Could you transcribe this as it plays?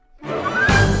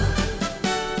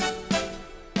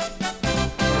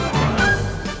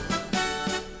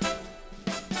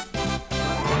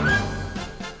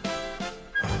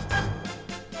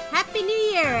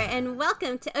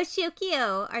Welcome to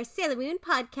Oshiokio, our Sailor Moon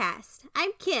podcast.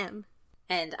 I'm Kim.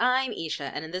 And I'm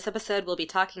Isha, and in this episode we'll be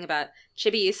talking about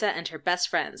Chibiusa and her best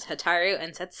friends, Hotaru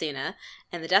and Setsuna,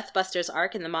 and the Deathbusters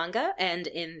arc in the manga, and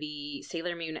in the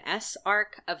Sailor Moon S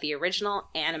arc of the original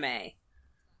anime.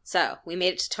 So, we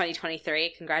made it to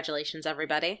 2023. Congratulations,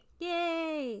 everybody.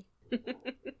 Yay!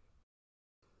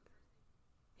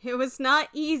 It was not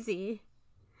easy.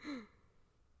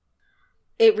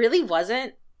 It really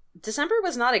wasn't. December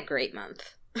was not a great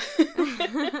month.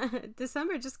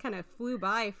 December just kind of flew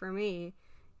by for me.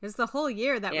 It was the whole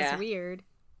year that was weird.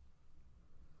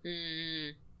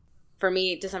 For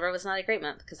me, December was not a great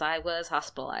month because I was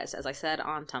hospitalized, as I said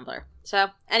on Tumblr.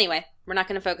 So, anyway, we're not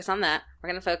going to focus on that. We're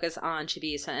going to focus on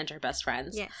Chibiusa and her best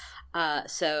friends.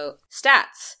 Yes. So,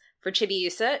 stats. For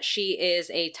Chibiusa, she is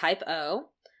a type O,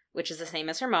 which is the same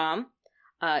as her mom.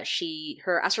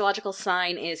 Her astrological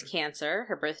sign is Cancer.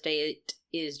 Her birth date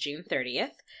is June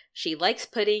 30th. She likes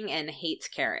pudding and hates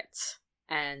carrots.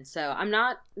 And so I'm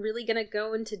not really going to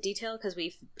go into detail because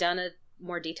we've done a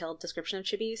more detailed description of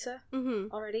Chibiusa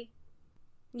already.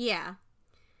 Yeah.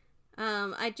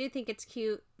 I do think it's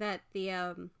cute that the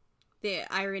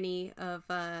irony of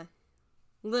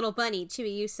little bunny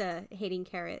Chibiusa hating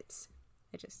carrots.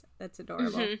 That's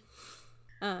adorable.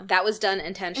 Mm-hmm. That was done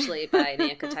intentionally by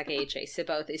Naoko Takeichi. So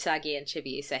both Usagi and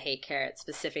Chibiusa hate carrots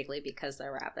specifically because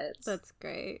they're rabbits. That's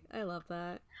great. I love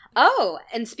that. Oh,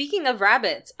 and speaking of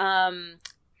rabbits,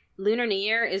 Lunar New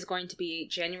Year is going to be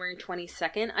January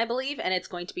 22nd, I believe, and it's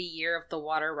going to be Year of the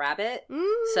Water Rabbit.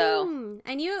 So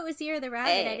I knew it was Year of the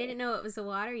Rabbit. I didn't know it was a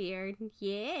water year.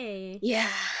 Yay.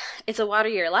 Yeah, it's a water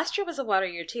year. Last year was a water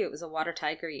year, too. It was a water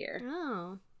tiger year.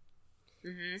 Oh.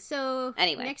 Mm-hmm. So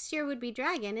anyway, next year would be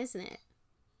dragon, isn't it?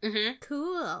 Mm-hmm.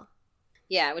 Cool.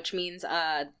 Yeah, which means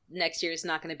next year is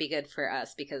not going to be good for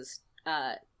us because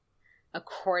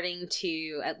according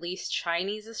to at least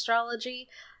Chinese astrology,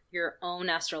 your own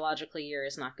astrological year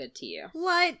is not good to you.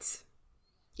 What?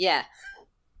 Yeah.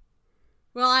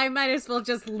 Well, I might as well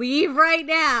just leave right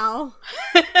now.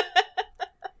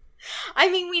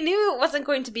 I mean, we knew it wasn't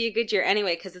going to be a good year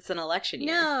anyway because it's an election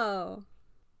year. No.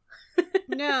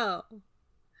 No.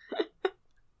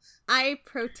 I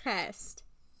protest.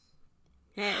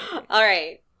 Hey. All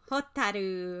right.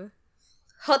 Hotaru.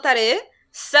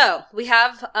 So, we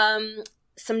have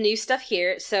some new stuff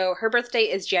here. So, her birthday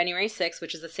is January 6th,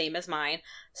 which is the same as mine.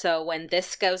 So, when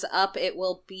this goes up, it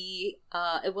will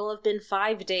have been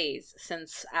 5 days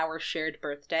since our shared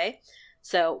birthday.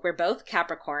 So, we're both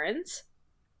Capricorns.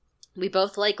 We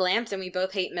both like lamps and we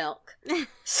both hate milk.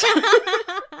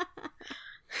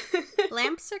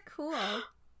 Lamps are cool.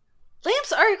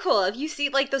 Lamps are cool. If you see,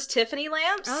 like, those Tiffany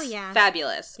lamps? Oh, yeah.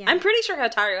 Fabulous. Yeah. I'm pretty sure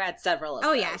Hotaru had several of those.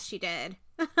 Oh, yeah, she did.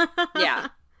 Yeah.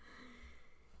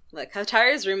 Look,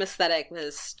 Hotaru's room aesthetic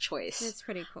was choice. It's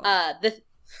pretty cool.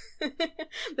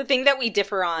 The thing that we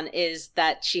differ on is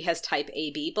that she has type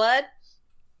AB blood,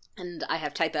 and I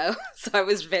have type O, so I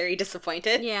was very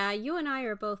disappointed. Yeah, you and I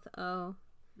are both O.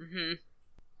 Mm-hmm.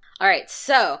 All right,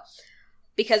 so,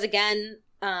 because again,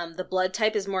 the blood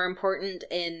type is more important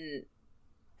in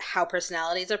how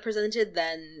personalities are presented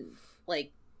than,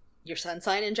 like, your sun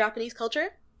sign in Japanese culture.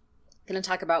 I'm going to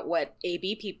talk about what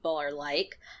AB people are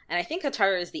like. And I think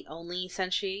Hotaru is the only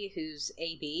senshi who's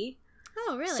AB.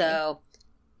 Oh, really? So,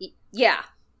 yeah.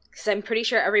 Because I'm pretty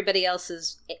sure everybody else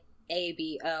is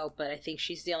ABO, but I think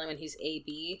she's the only one who's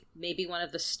AB. Maybe one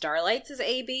of the Starlights is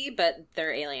AB, but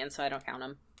they're aliens, so I don't count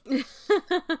them.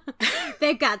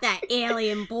 They've got that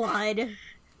alien blood.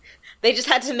 They just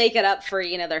had to make it up for,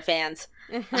 their fans.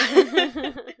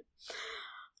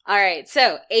 Alright,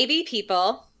 so AB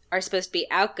people are supposed to be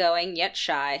outgoing yet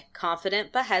shy,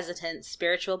 confident but hesitant,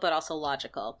 spiritual but also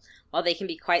logical. While they can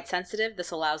be quite sensitive,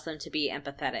 this allows them to be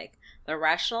empathetic. They're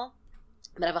rational,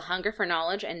 but have a hunger for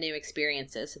knowledge and new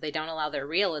experiences, so they don't allow their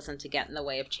realism to get in the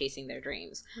way of chasing their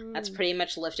dreams. That's pretty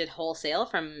much lifted wholesale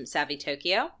from Savvy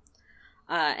Tokyo.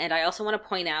 And I also want to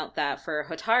point out that for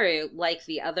Hotaru, like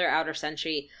the other outer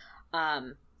senshi,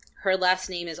 her last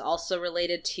name is also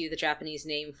related to the Japanese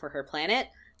name for her planet.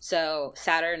 So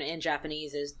Saturn in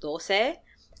Japanese is Dosei,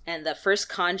 and the first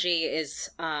kanji is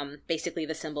basically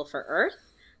the symbol for Earth.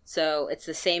 So it's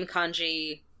the same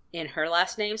kanji in her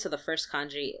last name, so the first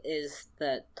kanji is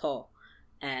the To.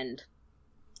 And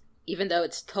even though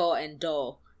it's To and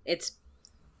Do, it's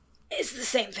the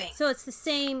same thing. So it's the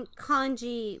same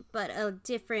kanji, but a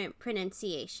different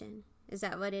pronunciation. Is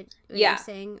that what you're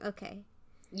saying? Okay.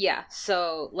 Yeah,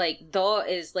 so, like, do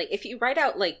is, like, if you write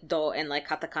out, like, do in, like,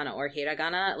 katakana or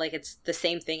hiragana, like, it's the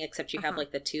same thing, except you have,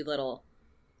 like, the two little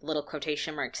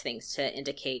quotation marks things to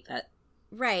indicate that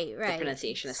Right. The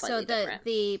pronunciation is slightly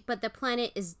different. But the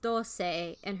planet is Dose,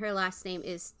 and her last name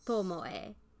is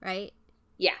Tomoe, right?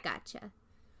 Yeah. Gotcha.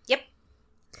 Yep.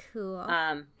 Cool.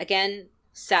 Again,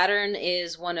 Saturn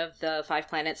is one of the 5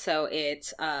 planets, so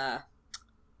it's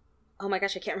oh my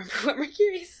gosh, I can't remember what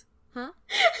Mercury's. Huh?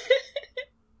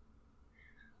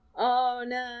 Oh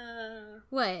no.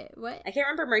 What? I can't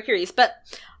remember Mercury's, but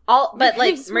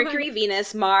Mercury,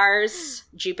 Venus, Mars,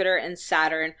 Jupiter, and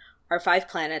Saturn are 5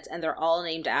 planets, and they're all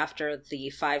named after the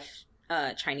 5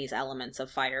 Chinese elements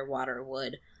of fire, water,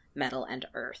 wood, metal, and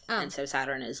earth. Oh. And so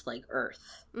Saturn is like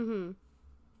Earth. Mm-hmm.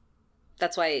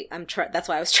 That's why that's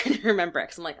why I was trying to remember it,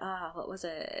 because I'm like, what was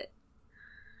it?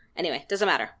 Anyway, doesn't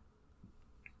matter.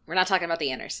 We're not talking about the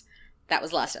inners. That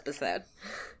was last episode.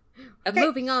 Okay.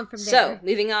 Moving on from there. So,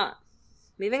 moving on.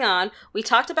 We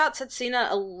talked about Setsuna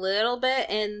a little bit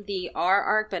in the R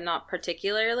arc, but not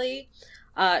particularly.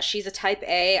 She's a type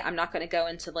A. I'm not going to go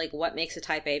into, like, what makes a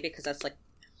type A, because that's, like,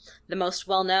 the most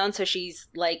well-known. So she's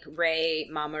like Rei,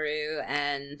 Mamoru,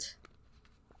 and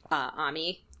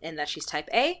Ami, in that she's type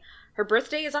A. Her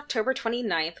birthday is October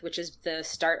 29th, which is the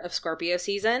start of Scorpio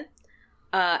season.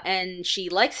 And she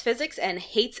likes physics and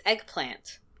hates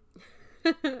eggplant.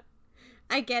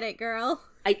 I get it, girl.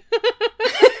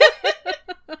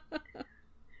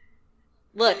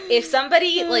 Look, if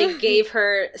somebody like gave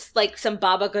her like some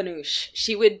baba ganoush,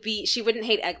 she wouldn't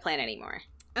hate eggplant anymore.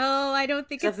 Oh, I don't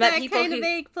think it's that kind of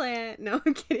eggplant. No,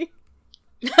 I'm kidding.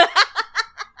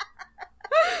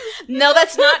 No,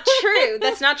 that's not true.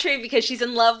 That's not true, because she's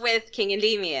in love with King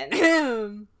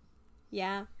Endymion.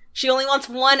 Yeah. She only wants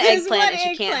one eggplant, and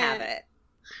she can't have it.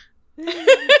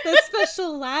 The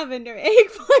special lavender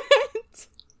eggplant.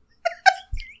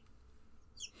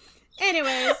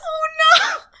 Anyways. Oh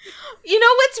no! You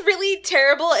know what's really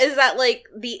terrible is that, like,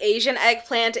 the Asian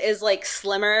eggplant is, like,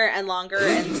 slimmer and longer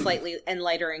and slightly and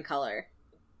lighter in color.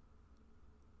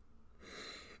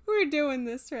 We're doing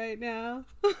this right now.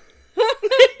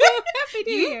 Happy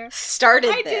New Year.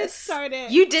 Started this. I did start it.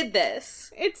 You did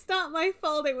this. It's not my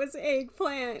fault it was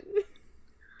eggplant.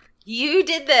 You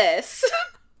did this.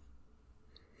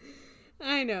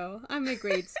 I know. I'm a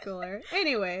grade schooler.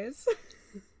 Anyways.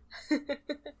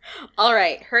 All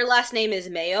right. Her last name is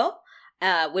Meo,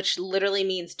 which literally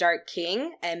means dark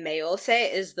king, and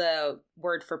Meose is the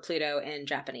word for Pluto in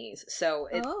Japanese. So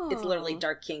it's literally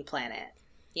dark king planet.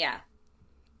 Yeah.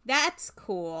 That's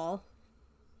cool.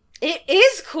 It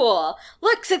is cool.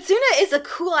 Look, Setsuna is a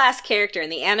cool-ass character,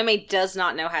 and the anime does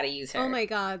not know how to use her. Oh my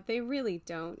god, they really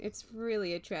don't. It's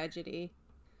really a tragedy.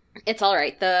 It's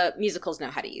alright. The musicals know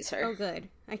how to use her. Oh, good.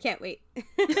 I can't wait.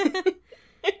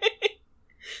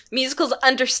 Musicals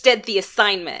understood the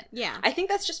assignment. Yeah. I think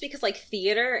that's just because, like,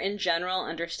 theater in general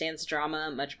understands drama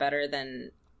much better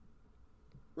than,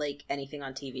 like, anything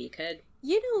on TV could.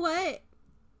 You know what?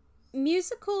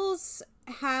 Musicals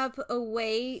have a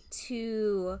way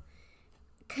to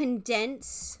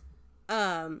condense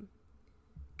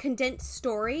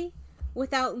story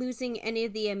without losing any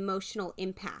of the emotional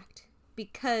impact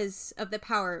because of the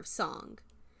power of song.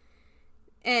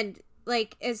 And,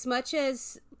 like, as much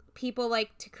as people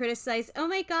like to criticize, oh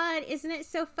my god, isn't it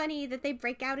so funny that they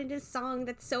break out into a song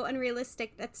that's so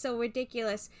unrealistic, that's so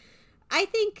ridiculous, I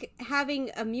think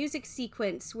having a music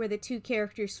sequence where the two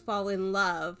characters fall in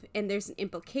love and there's an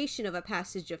implication of a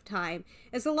passage of time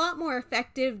is a lot more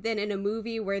effective than in a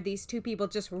movie where these two people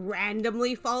just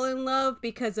randomly fall in love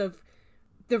because of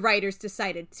the writers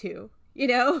decided to, you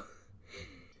know?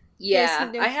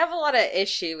 Yeah, I have a lot of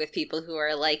issue with people who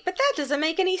are like, but that doesn't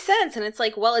make any sense. And it's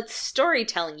like, well, it's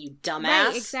storytelling, you dumbass.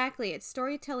 Right, exactly. It's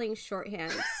storytelling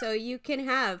shorthand. So you can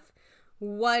have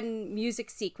one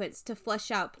music sequence to flesh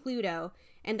out Pluto,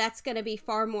 and that's going to be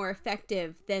far more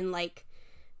effective than, like,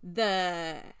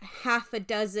 the half a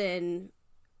dozen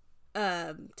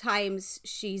times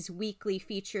she's weekly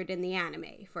featured in the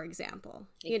anime, for example.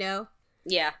 You know?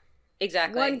 Yeah,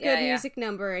 exactly. One good music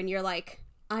number, and you're like,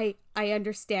 I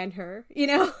understand her, you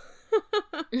know?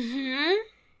 Mm-hmm.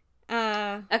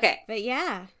 Okay. But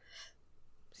yeah.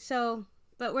 So,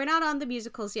 but we're not on the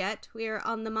musicals yet. We're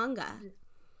on the manga.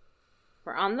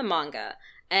 We're on the manga.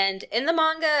 And in the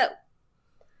manga,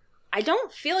 I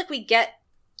don't feel like we don't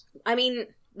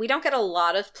get a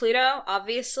lot of Pluto,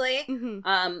 obviously.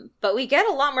 Mm-hmm. But we get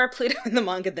a lot more Pluto in the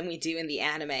manga than we do in the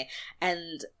anime.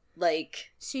 And,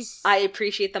 like, I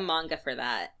appreciate the manga for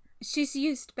that. She's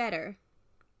used better.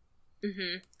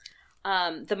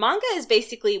 Mm-hmm. The manga is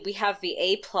basically, we have the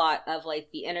A plot of,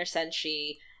 like, the Inner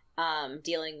Senshi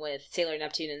dealing with Sailor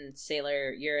Neptune and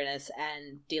Sailor Uranus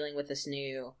and dealing with this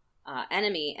new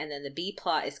enemy, and then the B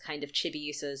plot is kind of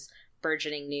Chibiusa's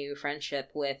burgeoning new friendship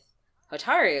with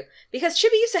Hotaru, because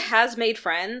Chibiusa has made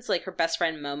friends, like her best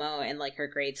friend Momo in like her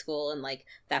grade school, and like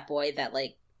that boy that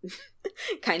like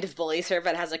kind of bullies her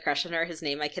but has a crush on her, his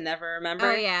name I can never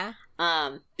remember. Oh yeah.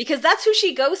 Because that's who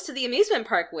she goes to the amusement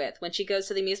park with. When she goes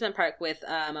to the amusement park with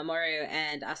Mamoru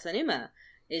and Asanuma,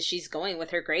 is she's going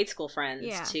with her grade school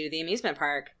friends to the amusement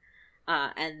park.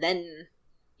 And then,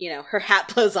 you know, her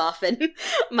hat blows off and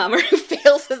Mamoru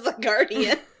fails as a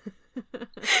guardian.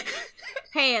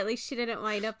 Hey, at least she didn't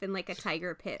wind up in like a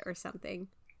tiger pit or something.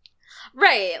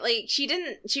 Right, like she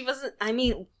did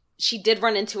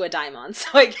run into a Daimon, so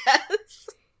I guess.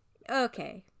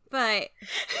 Okay, but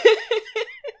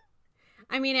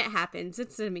I mean, it happens.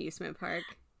 It's an amusement park.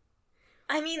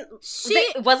 I mean,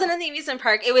 it wasn't in the amusement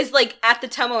park. It was like at the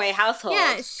Tomoe household.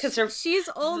 Yeah, because she's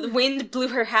old. The wind blew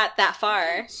her hat that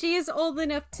far. She is old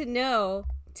enough to know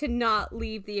to not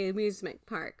leave the amusement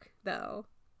park, though.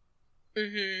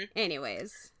 Mm-hmm.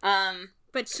 Anyways,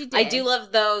 but she did. I do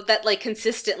love though that like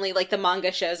consistently, like the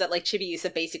manga shows that like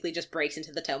Chibiusa basically just breaks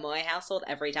into the Tomoe household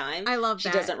every time. I love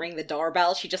that. She doesn't ring the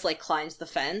doorbell. She just like climbs the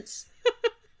fence.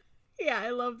 Yeah, I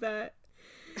love that.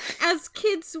 As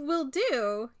kids will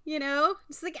do, you know?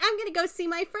 It's like, I'm gonna go see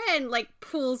my friend, like,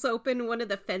 pulls open one of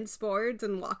the fence boards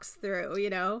and walks through, you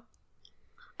know?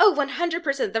 Oh,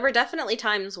 100%. There were definitely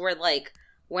times where, like,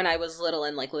 when I was little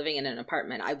and, like, living in an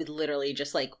apartment, I would literally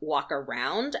just, like, walk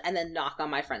around and then knock on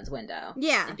my friend's window.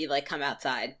 Yeah. And be like, come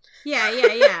outside. Yeah.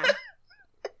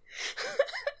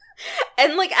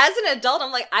 And, like, as an adult,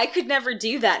 I'm like, I could never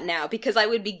do that now because I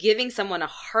would be giving someone a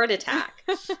heart attack.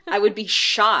 I would be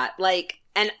shot, like...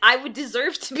 And I would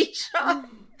deserve to be shot.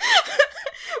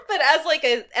 But as like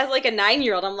a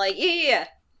 9-year-old, I'm like, yeah.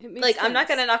 Like, sense. I'm not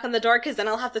gonna knock on the door because then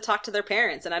I'll have to talk to their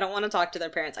parents, and I don't want to talk to their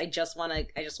parents. I just want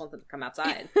them to come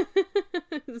outside.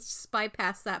 Just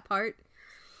bypass that part.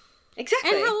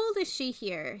 Exactly. And how old is she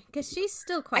here? Because she's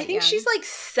still quite young. I think she's like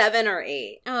 7 or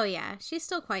 8. Oh yeah, she's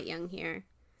still quite young here.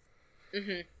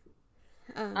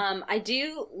 Mm-hmm. I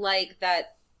do like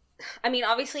that. I mean,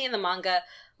 obviously in the manga,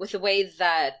 with the way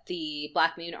that the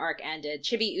Black Moon arc ended,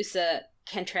 Chibiusa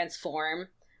can transform.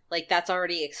 Like, that's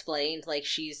already explained. Like,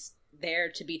 she's there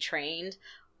to be trained.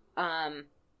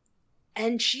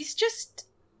 And she's just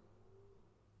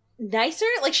nicer.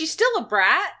 Like, she's still a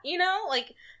brat, you know?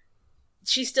 Like,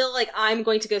 she's still like, I'm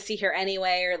going to go see her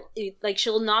anyway. Or, like,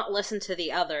 she'll not listen to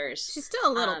the others. She's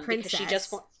still a little princess. She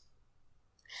just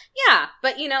yeah,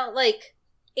 but, you know, like,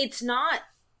 it's not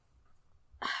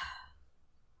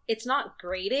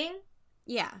grating.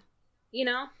 Yeah. You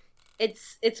know?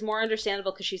 It's more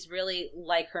understandable because she's really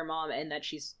like her mom in that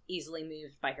she's easily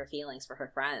moved by her feelings for her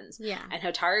friends. Yeah. And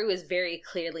Hotaru is very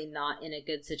clearly not in a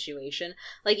good situation.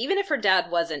 Like, even if her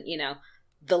dad wasn't, you know,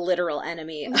 the literal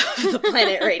enemy of the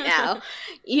planet right now,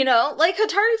 you know, like,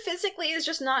 Hotaru physically is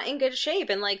just not in good shape.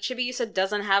 And, like, Chibiusa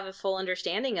doesn't have a full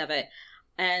understanding of it.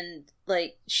 And,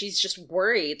 like, she's just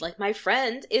worried. Like, my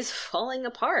friend is falling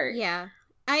apart. Yeah.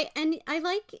 I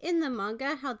like in the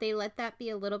manga how they let that be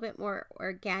a little bit more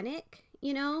organic,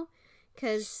 you know,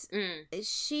 because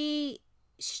she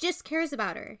just cares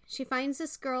about her. She finds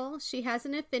this girl, she has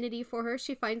an affinity for her,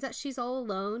 she finds that she's all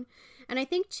alone, and I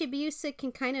think Chibiusa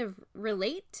can kind of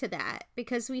relate to that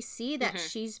because we see that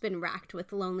she's been racked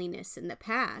with loneliness in the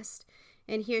past,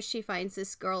 and here she finds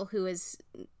this girl who is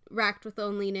racked with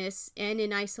loneliness and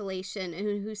in isolation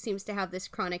and who seems to have this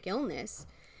chronic illness.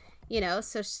 You know,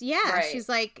 so yeah, right. She's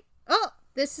like, oh,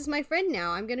 this is my friend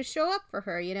now. I'm going to show up for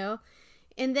her, you know.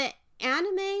 In the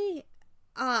anime,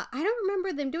 I don't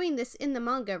remember them doing this in the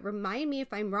manga. Remind me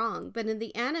if I'm wrong. But in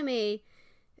the anime,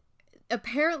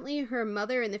 apparently her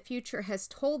mother in the future has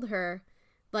told her,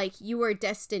 like, you are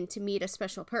destined to meet a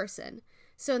special person.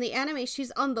 So in the anime,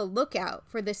 she's on the lookout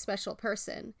for this special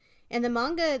person. In the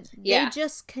manga, they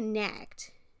just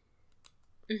connect.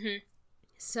 Mm-hmm.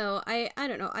 So I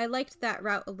don't know. I liked that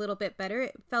route a little bit better.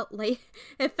 It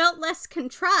felt less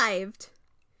contrived.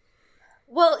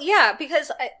 Well, yeah,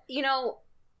 because you know,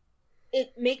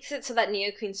 it makes it so that Neo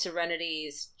Queen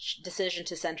Serenity's decision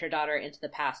to send her daughter into the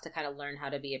past to kind of learn how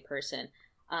to be a person,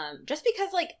 just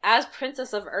because, like, as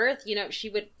Princess of Earth, you know,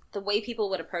 the way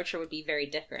people would approach her would be very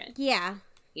different. Yeah.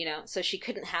 You know, so she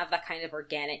couldn't have that kind of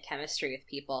organic chemistry with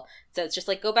people. So it's just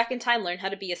like, go back in time, learn how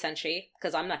to be a senshi,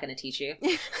 because I'm not going to teach you.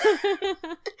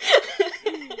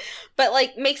 But,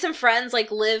 like, make some friends,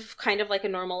 like, live kind of like a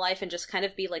normal life and just kind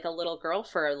of be like a little girl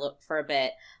for a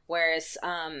bit. Whereas,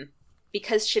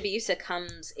 because Chibiusa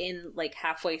comes in, like,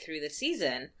 halfway through the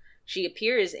season, she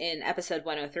appears in episode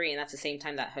 103, and that's the same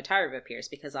time that Hotaru appears,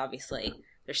 because obviously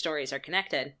their stories are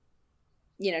connected.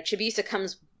 You know, Chibiusa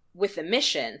comes with a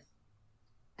mission.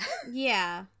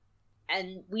 Yeah.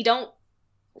 And we don't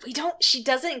she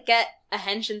doesn't get a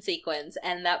henshin sequence,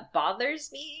 and that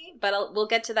bothers me, but we'll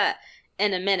get to that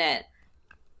in a minute.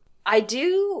 I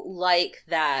do like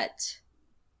that.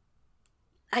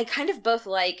 I kind of both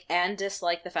like and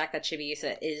dislike the fact that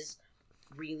Chibiusa is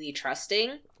really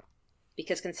trusting,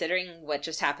 because considering what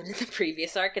just happened in the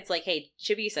previous arc, it's like, hey,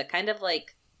 Chibiusa, kind of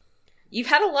like, you've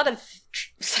had a lot of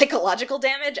psychological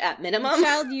damage at minimum.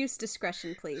 Child use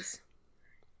discretion, please.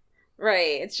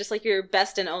 Right. It's just like your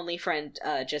best and only friend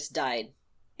just died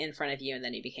in front of you, and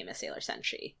then you became a Sailor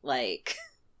Senshi. Like,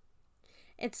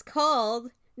 it's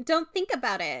called Don't Think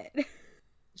About It.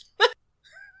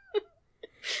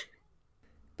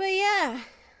 But yeah.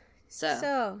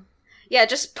 So. Yeah,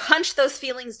 just punch those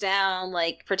feelings down,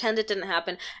 like, pretend it didn't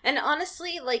happen. And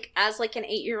honestly, like, as, like, an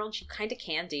 8-year-old, you kind of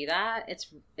can do that.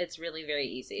 It's really very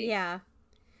easy. Yeah.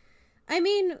 I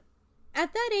mean,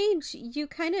 at that age, you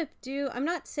kind of do... I'm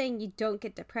not saying you don't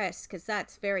get depressed, because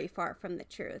that's very far from the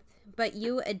truth. But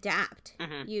you adapt.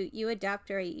 Mm-hmm. You adapt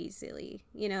very easily,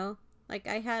 you know? Like,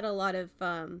 I had a lot of...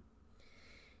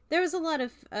 there was a lot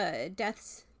of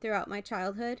deaths throughout my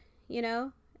childhood, you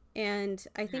know? And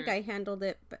I think I handled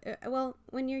it, well,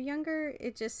 when you're younger,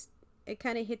 it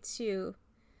kind of hits you.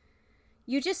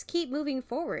 You just keep moving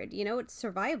forward, you know, it's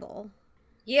survival.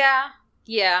 Yeah.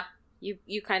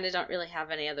 You kind of don't really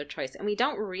have any other choice. And we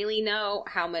don't really know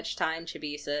how much time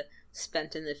Chibiusa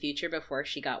spent in the future before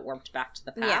she got warped back to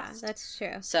the past. Yeah, that's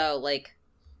true. So, like,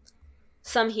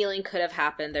 some healing could have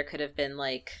happened. There could have been,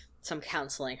 like, some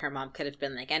counseling. Her mom could have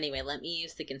been like, anyway, let me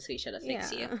use the Gensuisha to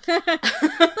fix you. But,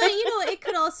 you know, it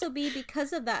could also be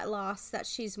because of that loss that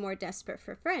she's more desperate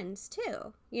for friends,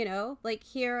 too. You know? Like,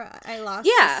 here, I lost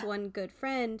this one good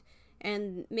friend,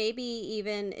 and maybe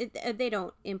even, they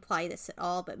don't imply this at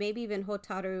all, but maybe even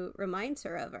Hotaru reminds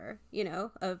her of her, you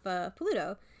know, of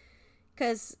Pluto.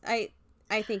 Because I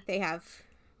think they have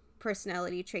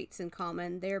personality traits in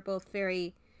common. They're both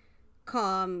very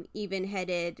calm,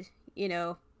 even-headed, you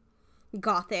know,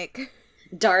 gothic,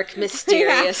 dark,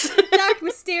 mysterious. Yeah. Dark,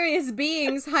 mysterious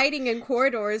beings hiding in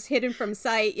corridors, hidden from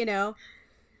sight, you know.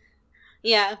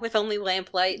 Yeah, with only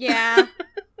lamplight. Yeah.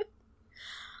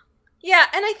 Yeah,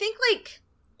 and I think, like,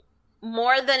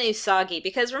 more than Usagi,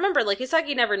 because remember, like,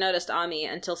 Usagi never noticed Ami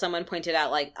until someone pointed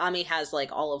out, like, Ami has,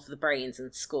 like, all of the brains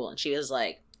in school, and she was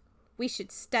like, we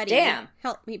should study. Damn.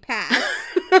 Help me pass.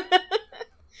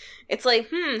 It's like,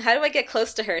 how do I get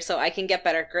close to her so I can get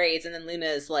better grades? And then Luna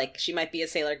is like, she might be a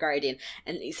Sailor Guardian.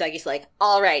 And Usagi's like,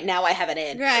 all right, now I have an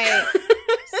in. Right.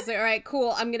 She's like, all right,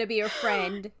 cool, I'm going to be your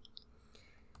friend.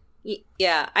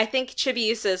 Yeah, I think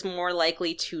Chibiusa is more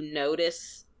likely to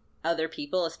notice other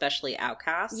people, especially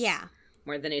outcasts. Yeah.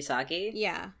 More than Usagi.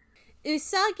 Yeah.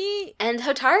 Usagi... And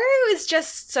Hotaru is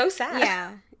just so sad.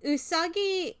 Yeah.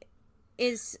 Usagi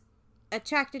is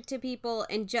attracted to people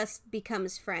and just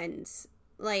becomes friends.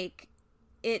 Like,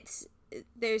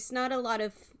 there's not a lot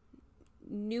of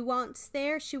nuance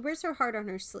there. She wears her heart on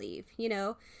her sleeve, you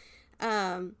know?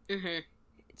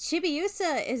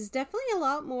 Chibiusa is definitely a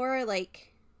lot more,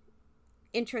 like,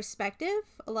 introspective,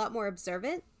 a lot more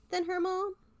observant than her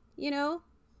mom, you know?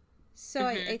 So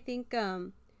I think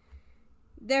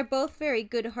they're both very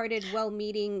good-hearted,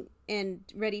 well-meaning, and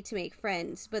ready to make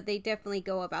friends, but they definitely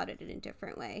go about it in a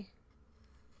different way.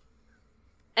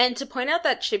 And to point out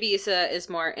that Chibiusa is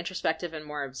more introspective and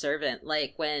more observant,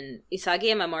 like when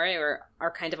Isagi and Mamori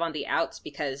are kind of on the outs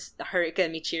because Haruka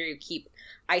and Michiru keep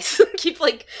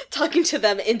like talking to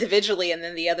them individually, and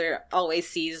then the other always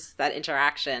sees that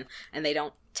interaction and they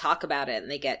don't talk about it, and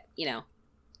they get, you know,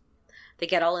 they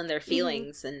get all in their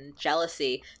feelings and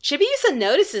jealousy. Chibiusa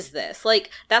notices this. Like,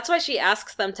 that's why she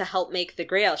asks them to help make the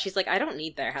Grail. She's like, I don't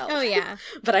need their help. Oh, yeah.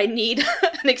 But I need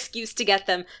an excuse to get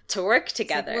them to work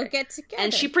together. Like, we'll get together.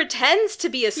 And she pretends to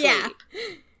be asleep.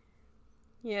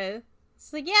 Yeah.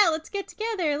 It's like, yeah, let's get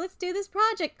together. Let's do this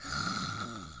project.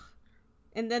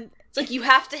 And then... It's like, you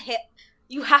have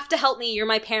to help me. You're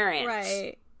my parents.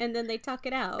 Right. And then they talk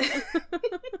it out.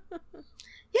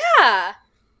 Yeah.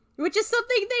 Which is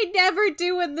something they never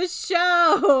do in the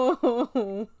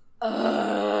show.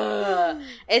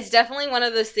 It's definitely one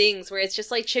of those things where it's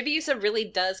just like, Chibiusa really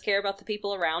does care about the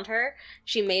people around her.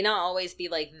 She may not always be,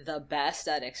 like, the best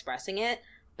at expressing it,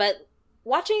 but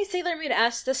watching Sailor Moon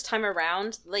S this time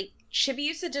around, like,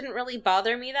 Chibiusa didn't really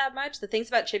bother me that much. The things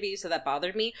about Chibiusa that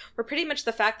bothered me were pretty much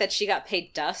the fact that she got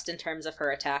paid dust in terms of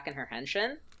her attack and her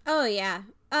henshin. Oh, yeah.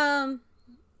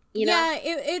 You know? Yeah,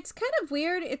 it's kind of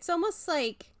weird. It's almost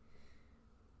like...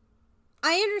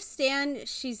 I understand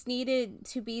she's needed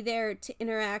to be there to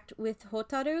interact with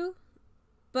Hotaru,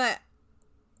 but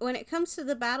when it comes to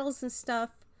the battles and stuff,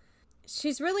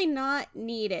 she's really not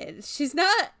needed. She's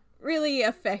not really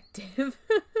effective.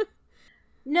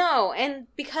 No, and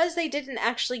because they didn't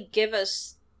actually give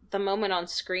us the moment on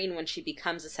screen when she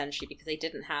becomes a Senshi, because they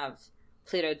didn't have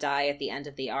Pluto die at the end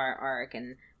of the R arc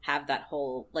and have that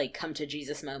whole, like, come to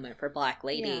Jesus moment for Black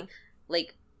Lady, Yeah.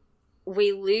 like,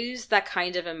 we lose that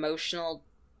kind of emotional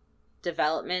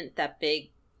development, that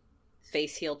big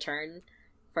face heel turn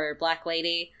for Black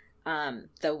Lady, the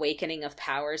awakening of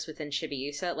powers within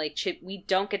Chibiusa. Like, we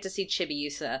don't get to see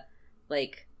Chibiusa,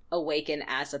 like, awaken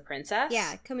as a princess.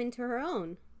 Yeah, come into her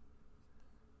own.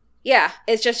 Yeah,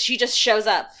 it's just, she just shows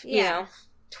up, you Yeah. know,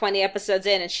 20 episodes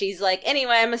in, and she's like,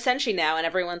 anyway, I'm a Senshi now, and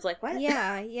everyone's like, what?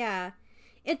 Yeah.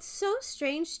 It's so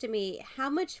strange to me how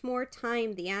much more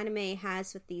time the anime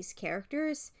has with these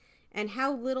characters and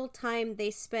how little time they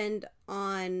spend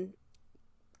on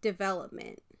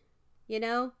development. You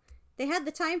know? They had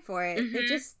the time for it. They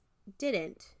just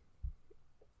didn't.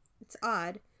 It's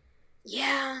odd.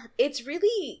 Yeah, it's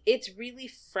really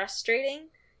frustrating.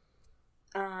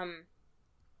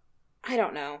 I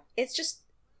don't know. It's just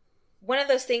one of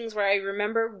those things where I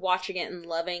remember watching it and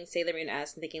loving Sailor Moon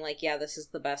S and thinking, like, yeah, this is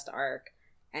the best arc.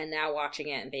 And now watching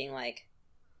it and being like,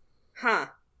 huh.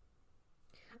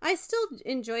 I still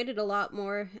enjoyed it a lot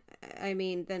more, I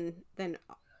mean, than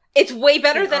It's way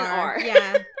better than R.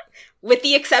 Yeah. With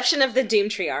the exception of the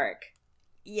Doomtree arc.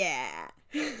 Yeah.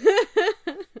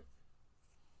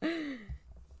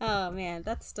 Oh man,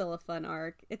 that's still a fun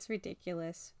arc. It's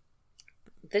ridiculous.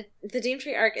 The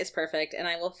Doomtree arc is perfect, and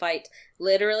I will fight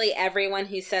literally everyone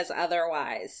who says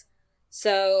otherwise.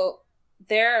 So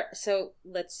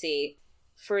let's see.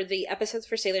 For the episodes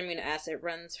for Sailor Moon S, it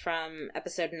runs from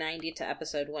episode 90 to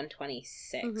episode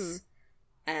 126. Mm-hmm.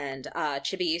 And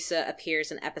Chibiusa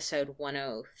appears in episode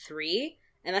 103.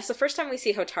 And that's the first time we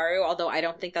see Hotaru, although I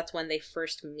don't think that's when they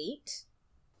first meet.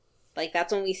 Like,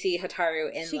 that's when we see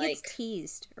Hotaru in, she like... gets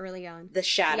teased early on. The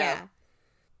shadow. Yeah.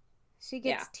 She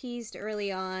gets teased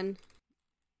early on.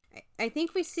 I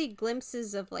think we see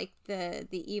glimpses of, like, the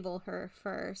evil her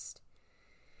first.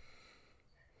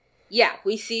 Yeah,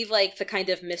 we see, like, the kind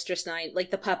of Mistress Nine,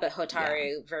 like, the puppet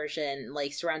Hotaru version,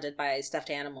 like, surrounded by stuffed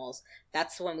animals.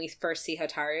 That's when we first see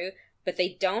Hotaru. But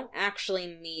they don't actually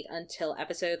meet until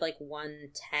episode, like,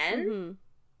 110? Mm-hmm.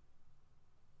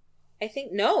 I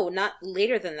think, no, not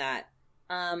later than that.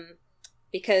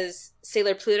 Because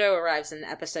Sailor Pluto arrives in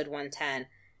episode 110,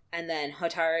 and then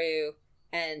Hotaru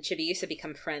and Chibiusa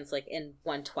become friends, like, in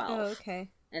 112. Oh, okay.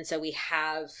 And so we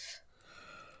have,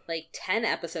 like, 10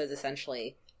 episodes,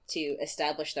 essentially, to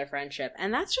establish their friendship,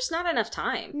 and that's just not enough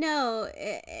time. No,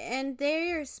 and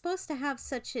they're supposed to have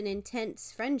such an intense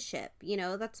friendship, you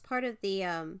know, that's part of the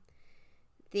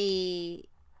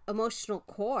emotional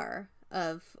core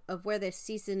of where this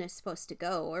season is supposed to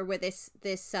go, or where this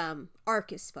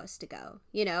arc is supposed to go,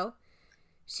 you know?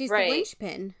 She's the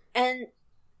linchpin. And,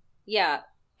 yeah,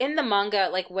 in the manga,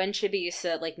 like, when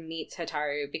Chibiusa, like, meets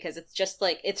Hotaru, because it's just,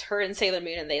 like, it's her and Sailor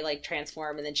Moon, and they, like,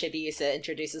 transform, and then Chibiusa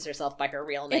introduces herself by her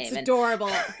real name. It's adorable.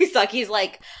 And Isagi's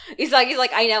like,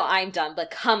 I know I'm done, but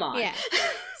come on. Yeah.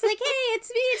 It's like, hey, it's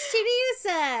me, it's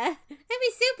Chibiusa. I'm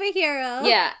a superhero.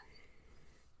 Yeah.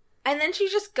 And then she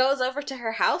just goes over to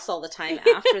her house all the time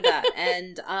after that,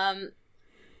 and,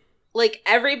 like,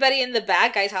 everybody in the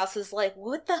bad guy's house is like,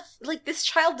 what the... like, this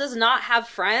child does not have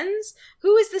friends?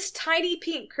 Who is this tiny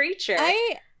pink creature?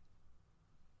 I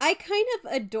kind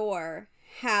of adore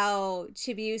how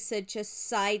Chibiusa just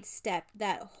sidestepped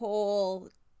that whole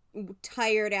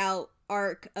tired out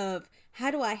arc of, how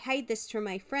do I hide this from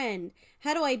my friend?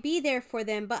 How do I be there for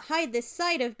them but hide this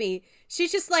side of me?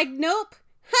 She's just like, nope.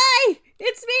 Hi!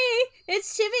 It's me!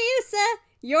 It's Chibiusa!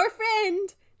 Your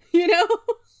friend! You know?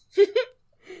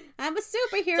 I'm a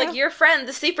superhero. It's like, your friend,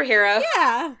 the superhero.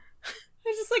 Yeah.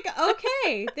 I'm just like,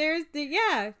 okay, there's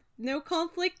no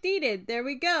conflict needed. There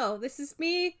we go. This is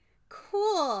me.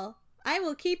 Cool. I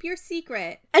will keep your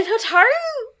secret. And Hotaru?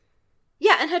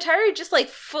 Yeah, and Hotaru just, like,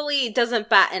 fully doesn't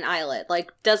bat an eyelid.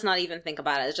 Like, does not even think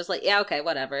about it. It's just like, yeah, okay,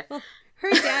 whatever. Well,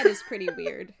 her dad is pretty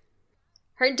weird.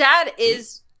 Her dad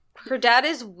is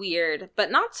weird,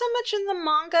 but not so much in the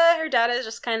manga. Her dad is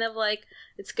just kind of like,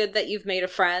 it's good that you've made a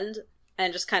friend,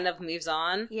 and just kind of moves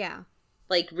on. Yeah.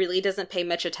 Like, really doesn't pay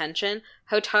much attention.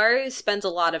 Hotaru spends a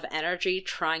lot of energy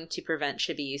trying to prevent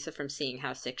Chibiusa from seeing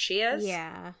how sick she is.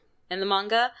 Yeah. In the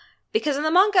manga. Because in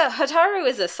the manga, Hotaru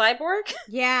is a cyborg.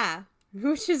 Yeah.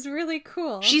 Which is really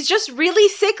cool. She's just really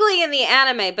sickly in the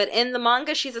anime, but in the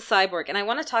manga, she's a cyborg. And I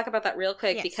want to talk about that real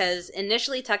quick, because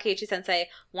initially Takeuchi-sensei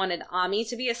wanted Ami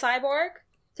to be a cyborg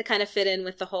to kind of fit in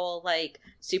with the whole, like,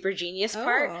 super genius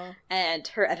part. And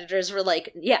her editors were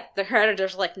like,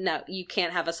 no, you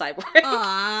can't have a cyborg.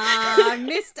 Aw,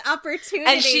 missed opportunity.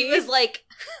 And she was like,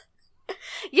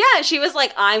 Yeah, she was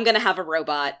like, I'm gonna have a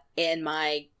robot in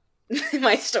my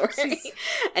my story.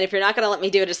 And if you're not gonna let me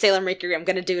do it as Sailor Mercury, I'm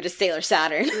gonna do it as Sailor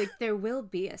Saturn. Like, there will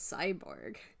be a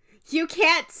cyborg. You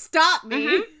can't stop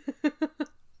me!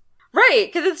 Right,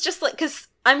 because it's just like, because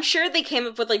I'm sure they came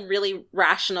up with like really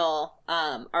rational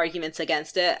arguments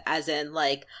against it, as in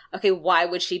like, okay, why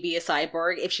would she be a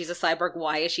cyborg? If she's a cyborg,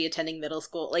 why is she attending middle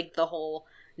school? Like the whole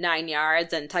 9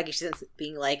 yards, and Takeshi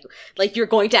being like you're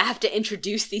going to have to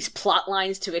introduce these plot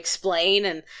lines to explain,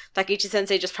 and Takeshi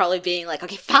Sensei just probably being like,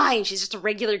 okay, fine, she's just a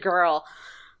regular girl.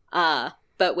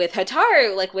 But with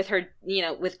Hotaru, like with her, you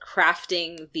know, with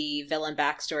crafting the villain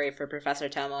backstory for Professor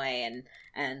Tomoe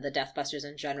and the Deathbusters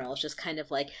in general, it's just kind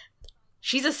of like,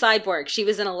 she's a cyborg. She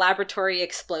was in a laboratory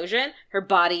explosion. Her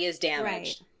body is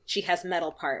damaged. Right. She has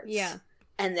metal parts. Yeah.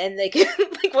 And then they can,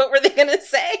 like, what were they going to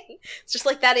say? It's just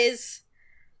like, that is,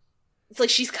 it's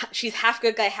like she's half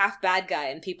good guy, half bad guy.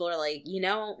 And people are like, you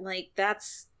know, like,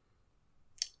 that's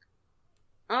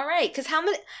all right. Because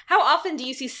how often do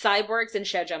you see cyborgs in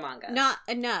shoujo manga? Not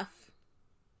enough.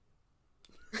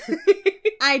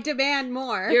 I demand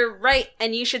more. You're right,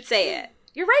 and you should say it.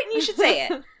 You're right, and you should say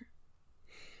it.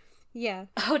 Yeah.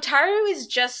 Hotaru is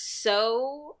just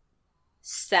so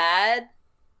sad,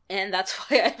 and that's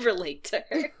why I relate to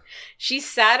her. She's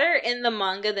sadder in the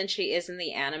manga than she is in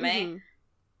the anime. Mm-hmm.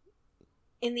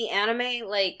 In the anime,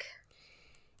 like,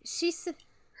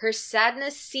 her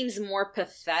sadness seems more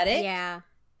pathetic. Yeah.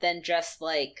 Than just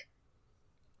like,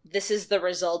 this is the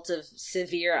result of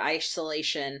severe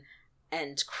isolation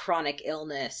and chronic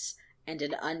illness and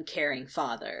an uncaring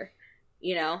father,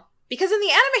 you know? Because in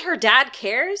the anime, her dad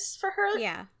cares for her.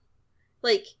 Yeah.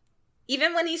 Like,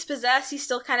 even when he's possessed, he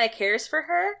still kind of cares for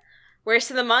her. Whereas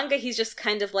in the manga, he's just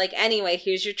kind of like, anyway,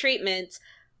 here's your treatment.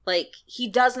 Like, he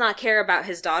does not care about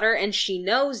his daughter, and she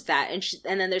knows that.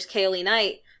 And then there's Kaoli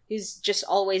Knight, who's just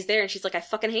always there, and she's like, I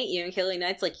fucking hate you. And Kaoli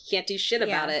Knight's like, you can't do shit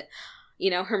about it. You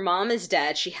know, her mom is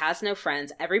dead. She has no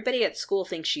friends. Everybody at school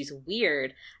thinks she's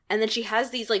weird. And then she has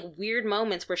these, like, weird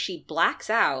moments where she blacks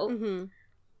out, mm-hmm.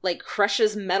 like,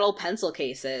 crushes metal pencil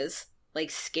cases,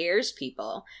 like, scares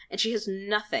people. And she has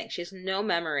nothing. She has no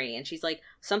memory. And she's like,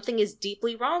 something is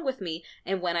deeply wrong with me.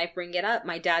 And when I bring it up,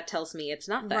 my dad tells me it's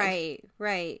nothing.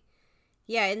 Right.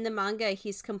 Yeah, in the manga,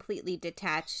 he's completely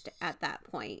detached at that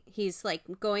point. He's, like,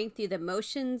 going through the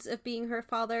motions of being her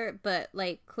father, but,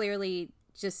 like, clearly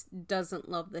just doesn't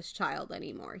love this child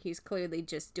anymore. He's clearly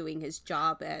just doing his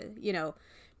job, you know,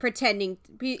 pretending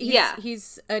to be...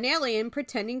 He's an alien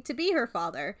pretending to be her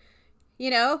father, you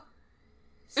know?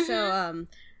 So,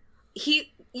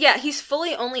 he's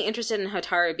fully only interested in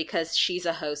Hotaru because she's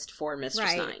a host for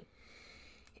Mistress Nine.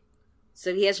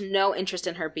 So he has no interest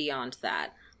in her beyond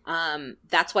that.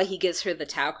 That's why he gives her the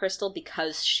Tau crystal,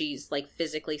 because she's, like,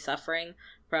 physically suffering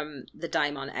from the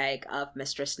Daimon egg of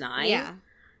Mistress Nine. Yeah.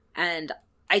 And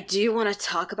I do want to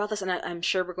talk about this, and I'm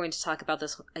sure we're going to talk about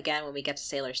this again when we get to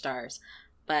Sailor Stars,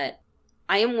 but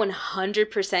I am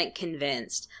 100%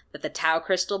 convinced that the Tau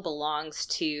crystal belongs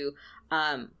to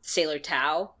Sailor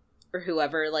Tau, or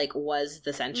whoever, like, was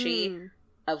the Senshi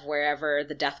of wherever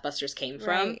the Deathbusters came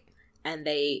from. Right. And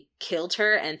they killed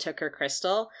her and took her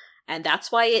crystal. And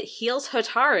that's why it heals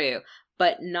Hotaru,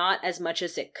 but not as much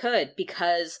as it could,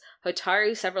 because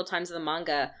Hotaru, several times in the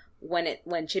manga, when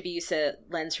Chibiusa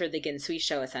lends her the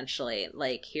Ginsuisho, essentially,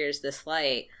 like, here's this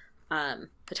light,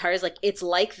 Hotaru's like, it's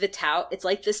like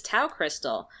this Tau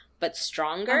crystal, but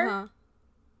stronger. Uh-huh.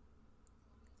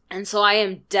 And so I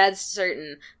am dead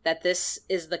certain that this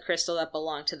is the crystal that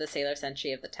belonged to the Sailor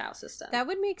Senshi of the Tau system. That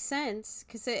would make sense,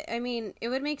 because it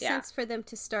would make sense for them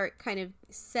to start kind of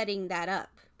setting that up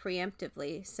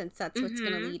preemptively, since that's what's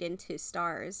going to lead into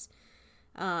Stars.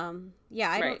 I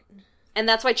don't... And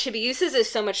that's why Chibiusa's is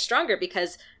so much stronger,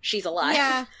 because she's alive.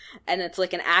 Yeah. And it's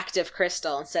like an active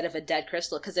crystal instead of a dead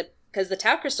crystal, because the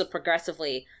Tau crystal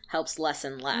progressively helps less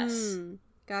and less.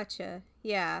 Gotcha.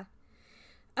 Yeah.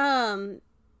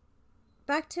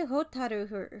 Back to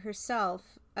Hotaru herself.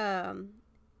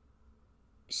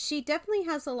 She definitely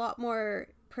has a lot more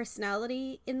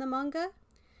personality in the manga.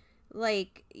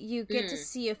 Like, you get to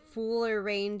see a fuller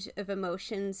range of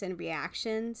emotions and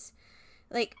reactions.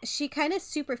 Like, she kind of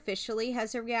superficially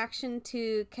has a reaction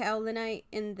to Kaoli Knight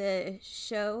in the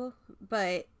show,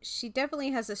 but she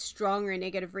definitely has a stronger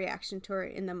negative reaction to her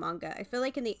in the manga. I feel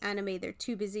like in the anime, they're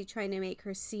too busy trying to make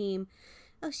her seem,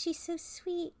 oh, she's so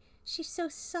sweet, she's so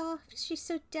soft, she's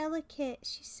so delicate,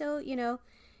 she's so, you know,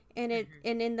 and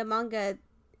in the manga,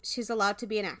 she's allowed to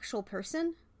be an actual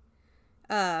person,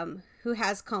 who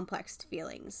has complex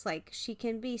feelings. Like, she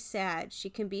can be sad, she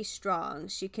can be strong,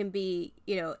 she can be,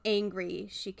 you know, angry,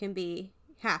 she can be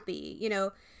happy, you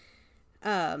know.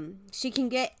 she can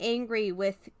get angry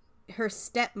with her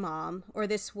stepmom, or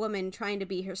this woman trying to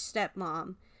be her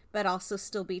stepmom, but also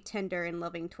still be tender and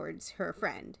loving towards her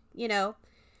friend, you know?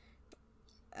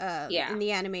 In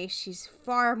the anime, she's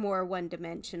far more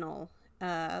one-dimensional.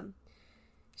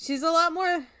 She's a lot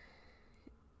more...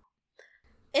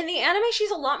 In the anime,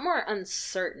 she's a lot more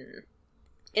uncertain.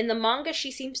 In the manga,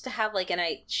 she seems to have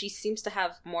she seems to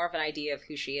have more of an idea of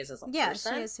who she is as a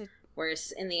person. She is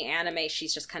whereas in the anime,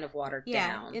 she's just kind of watered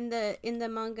down. In the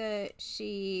manga,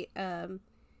 she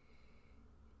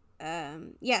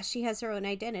she has her own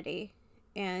identity,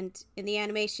 and in the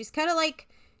anime, she's kind of like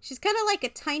a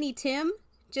Tiny Tim,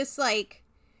 just like,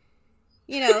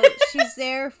 you know, she's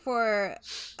there for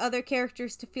other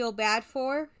characters to feel bad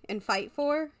for and fight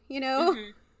for, you know.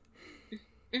 Mm-hmm.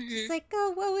 Mm-hmm. She's like,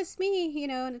 oh, woe is me, you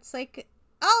know, and it's like,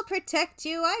 I'll protect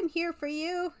you, I'm here for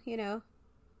you, you know.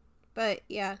 But,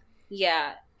 yeah.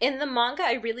 Yeah. In the manga,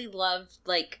 I really love,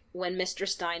 like, when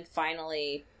Mistress Stein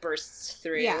finally bursts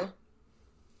through. Yeah.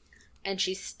 And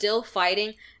she's still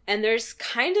fighting, and there's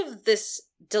kind of this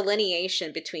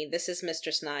delineation between this is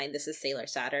Mistress Nine, this is Sailor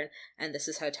Saturn, and this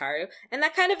is Hotaru. And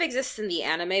that kind of exists in the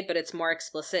anime, but it's more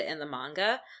explicit in the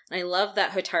manga. And I love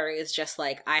that Hotaru is just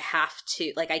like, I have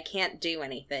to, like, I can't do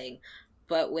anything,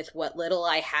 but with what little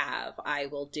I have, I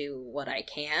will do what I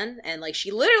can. And, like,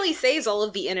 she literally saves all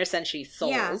of the Inner Senshi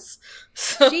souls. Yeah.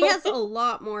 So... She has a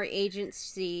lot more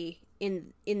agency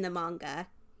in the manga.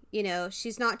 You know,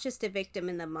 she's not just a victim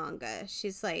in the manga.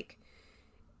 She's like,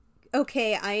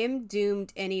 okay, I am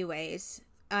doomed anyways.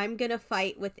 I'm gonna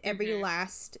fight with every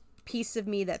last piece of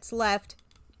me that's left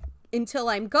until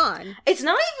I'm gone. It's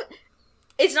not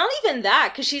even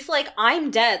that, because she's like,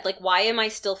 I'm dead. Like, why am I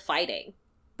still fighting?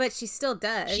 But she still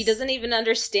does. She doesn't even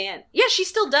understand. Yeah, she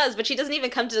still does, but she doesn't even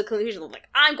come to the conclusion of, like,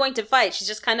 I'm going to fight. She's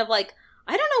just kind of like,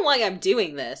 I don't know why I'm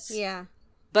doing this. Yeah.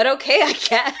 But okay, I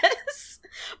guess.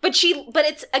 But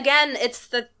it's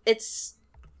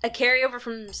a carryover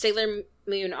from Sailor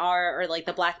Moon R, or like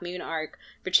the Black Moon arc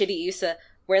for Chibiusa,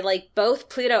 where like both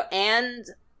Pluto and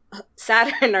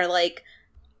Saturn are like,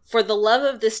 for the love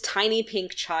of this tiny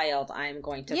pink child, I'm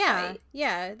going to fight.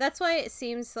 Yeah, that's why it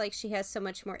seems like she has so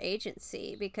much more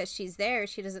agency, because she's there.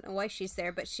 She doesn't know why she's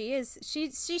there, but she is. She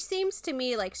seems to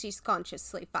me like she's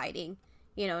consciously fighting,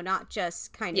 you know, not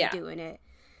just kind of doing it.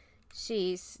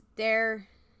 She's there,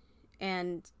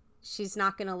 and she's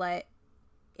not going to let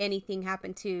anything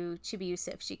happen to Chibiusa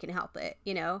if she can help it,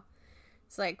 you know?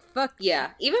 It's like, fuck.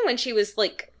 Yeah, even when she was,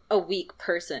 like, a weak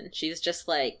person, she's just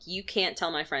like, you can't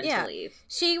tell my friend to leave.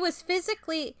 She was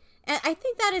physically... And I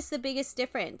think that is the biggest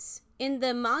difference. In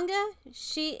the manga,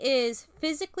 she is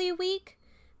physically weak,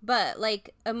 but,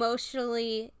 like,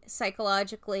 emotionally,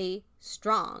 psychologically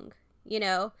strong, you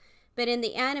know? But in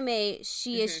the anime,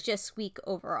 she is just weak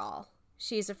overall.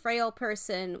 She's a frail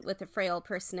person with a frail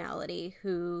personality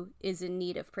who is in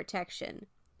need of protection.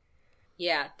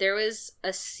 Yeah, there was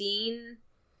a scene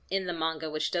in the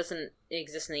manga, which doesn't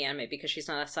exist in the anime because she's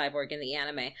not a cyborg in the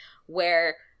anime,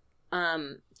 where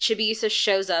Chibiusa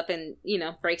shows up and, you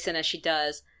know, breaks in as she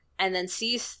does, and then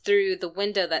sees through the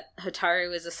window that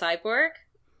Hotaru is a cyborg,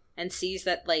 and sees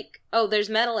that, like, oh, there's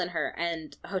metal in her,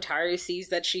 and Hotaru sees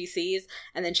that she sees,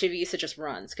 and then Chibiusa just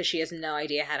runs, because she has no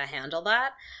idea how to handle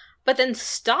that. But then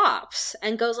stops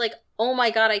and goes like, oh my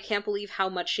god, I can't believe how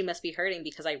much she must be hurting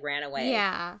because I ran away.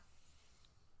 Yeah.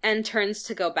 And turns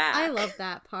to go back. I love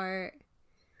that part.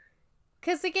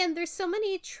 Because, again, there's so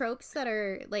many tropes that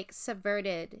are, like,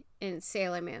 subverted in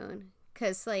Sailor Moon.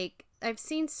 Because, like, I've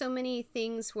seen so many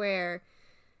things where,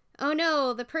 oh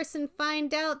no, the person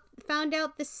found out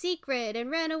the secret and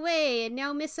ran away, and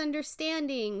now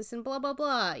misunderstandings and blah, blah,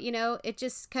 blah. You know, it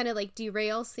just kind of, like,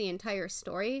 derails the entire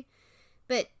story.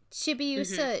 But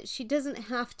Chibiusa, she doesn't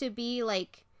have to be,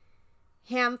 like,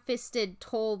 ham-fisted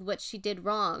told what she did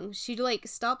wrong. She, like,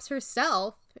 stops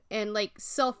herself and, like,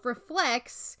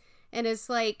 self-reflects and is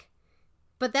like,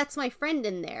 but that's my friend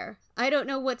in there. I don't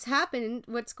know what's happened,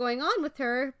 what's going on with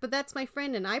her, but that's my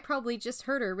friend, and I probably just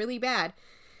hurt her really bad.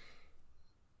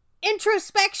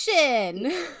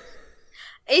 Introspection!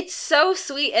 It's so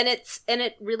sweet, and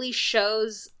it really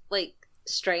shows, like,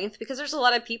 strength, because there's a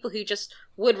lot of people who just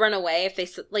would run away if they,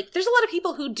 like, there's a lot of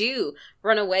people who do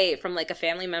run away from, like, a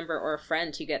family member or a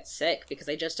friend who gets sick because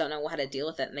they just don't know how to deal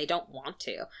with it, and they don't want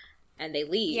to, and they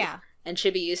leave. Yeah. And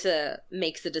Chibiusa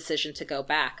makes the decision to go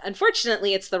back.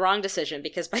 Unfortunately, it's the wrong decision,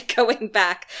 because by going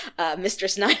back,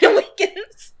 Mistress Nine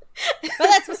awakens. But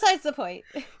that's besides the point.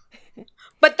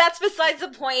 But that's besides the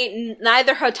point.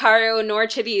 Neither Hotaru nor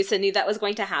Chibiusa knew that was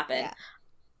going to happen. Yeah.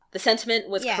 The sentiment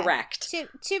was correct.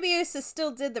 Chibiusa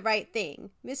still did the right thing.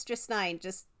 Mistress Nine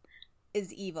just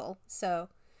is evil, so...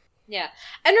 Yeah.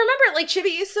 And remember, like,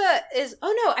 Chibiusa is...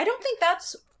 Oh, no, I don't think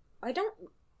that's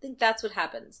what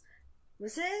happens.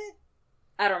 Was it?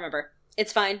 I don't remember.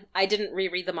 It's fine. I didn't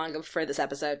reread the manga for this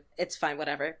episode. It's fine,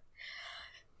 whatever.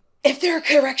 If there are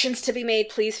corrections to be made,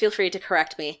 please feel free to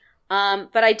correct me.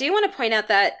 But I do want to point out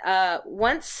that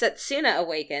once Setsuna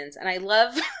awakens, and I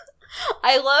love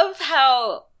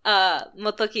how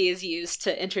Motoki is used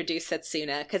to introduce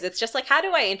Setsuna, because it's just like, how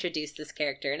do I introduce this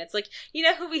character? And it's like, you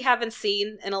know who we haven't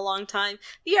seen in a long time?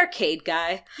 The arcade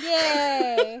guy.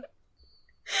 Yay!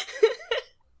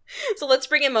 So let's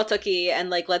bring in Motoki, and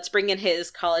like let's bring in his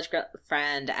college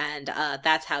friend, and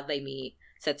that's how they meet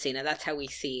Setsuna. That's how we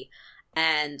see.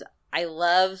 And I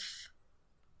love...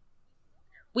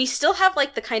 We still have,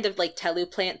 like, the kind of, like, Telu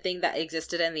plant thing that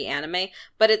existed in the anime,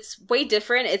 but it's way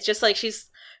different. It's just, like, she's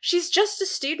just a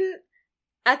student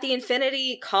at the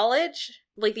Infinity College,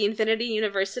 like, the Infinity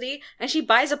University, and she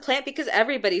buys a plant because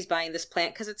everybody's buying this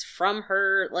plant because it's from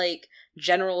her, like,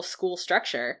 general school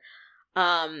structure.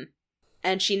 And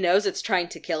she knows it's trying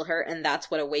to kill her, and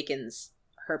that's what awakens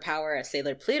her power as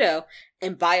Sailor Pluto,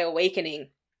 and by awakening,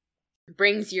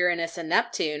 brings Uranus and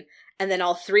Neptune. And then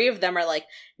all three of them are like,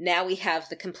 now we have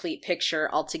the complete picture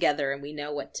all together and we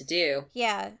know what to do.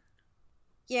 Yeah.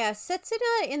 Yeah,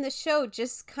 Setsuna in the show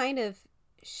just kind of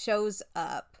shows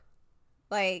up.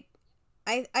 Like,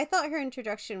 I thought her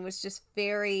introduction was just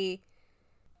very...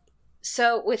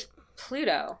 So, with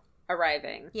Pluto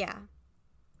arriving... Yeah.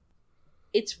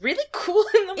 It's really cool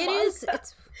in the manga. It is.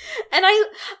 It's... And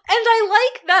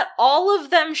I like that all of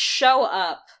them show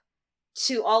up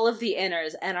to all of the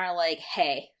inners and are like,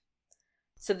 hey...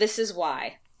 So this is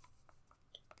why.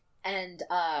 And,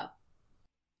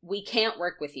 we can't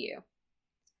work with you.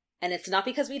 And it's not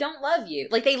because we don't love you.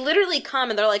 Like, they literally come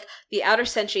and they're like, the Outer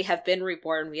Senshi have been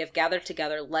reborn. We have gathered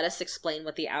together. Let us explain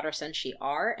what the Outer Senshi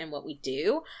are and what we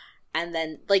do. And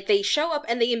then, like, they show up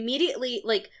and they immediately,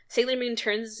 like, Sailor Moon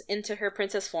turns into her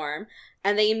princess form.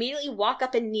 And they immediately walk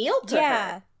up and kneel to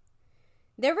her.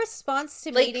 Their response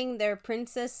to meeting their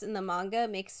princess in the manga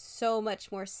makes so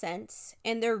much more sense.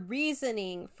 And their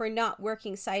reasoning for not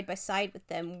working side by side with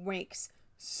them makes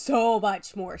so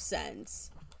much more sense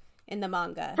in the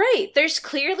manga. Right. There's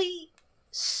clearly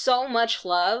so much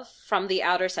love from the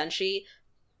Outer Senshi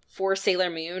for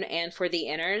Sailor Moon and for the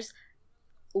Inners.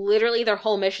 Literally, their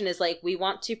whole mission is like, we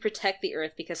want to protect the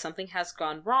Earth because something has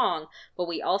gone wrong, but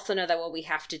we also know that what we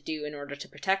have to do in order to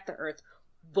protect the Earth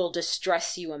will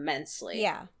distress you immensely.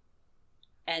 Yeah.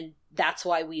 And that's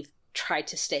why we've tried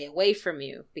to stay away from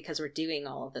you, because we're doing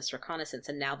all of this reconnaissance.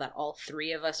 And now that all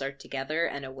three of us are together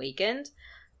and awakened,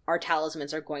 our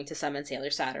talismans are going to summon Sailor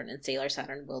Saturn, and Sailor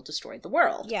Saturn will destroy the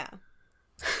world. Yeah.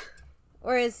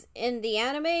 Whereas in the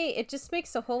anime, it just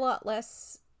makes a whole lot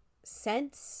less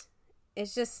sense.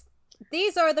 It's just,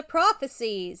 these are the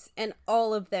prophecies, and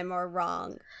all of them are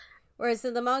wrong. Whereas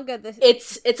in the manga,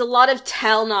 it's a lot of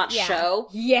tell, not show.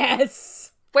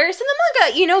 Yes. Whereas in the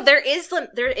manga, you know, there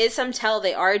is some tell.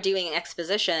 They are doing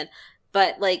exposition,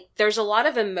 but like there's a lot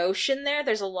of emotion there.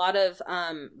 There's a lot of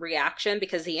reaction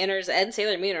because the Inners and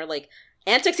Sailor Moon are like,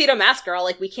 and Tuxedo Mask are all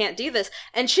like, we can't do this.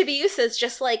 And Chibiusa is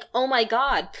just like, oh my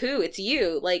god, Pooh, it's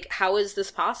you. Like, how is this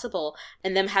possible?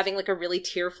 And them having like a really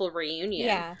tearful reunion.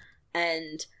 Yeah.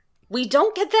 And we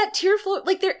don't get that tearful,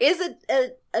 like there is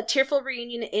a tearful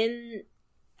reunion in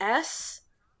S,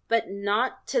 but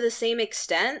not to the same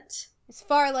extent. It's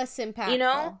far less impactful. You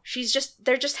know,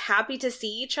 they're just happy to see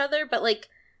each other, but like,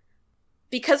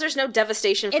 because there's no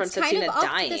devastation from Setsuna kind of off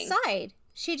dying. To the side.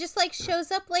 She just like shows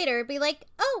up later, be like,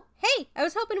 oh, hey, I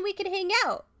was hoping we could hang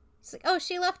out. It's like, oh,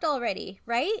 she left already,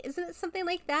 right? Isn't it something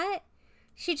like that?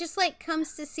 She just like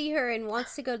comes to see her and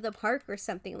wants to go to the park or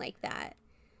something like that.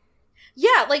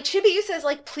 Yeah, like Chibiusa is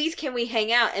like, please can we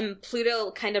hang out? And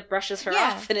Pluto kind of brushes her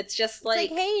off, and it's just like...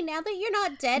 It's like, hey, now that you're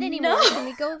not dead anymore, can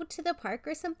we go to the park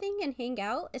or something and hang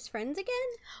out as friends again?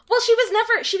 Well, she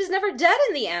was never dead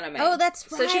in the anime. Oh,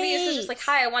 that's right. So Chibiusa is just like,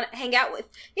 hi, I want to hang out with...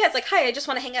 Yeah, it's like, hi, I just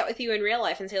want to hang out with you in real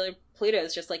life, and Sailor Pluto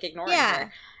is just like ignoring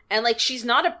her. And like, she's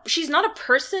not a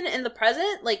person in the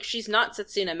present. Like, she's not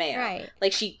Setsuna Meo. Right.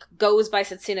 Like, she goes by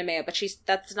Setsuna Meo, but she's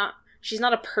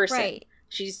not a person. Right.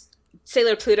 She's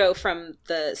Sailor Pluto from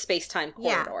the space-time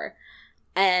corridor.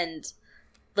 Yeah. And,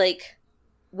 like,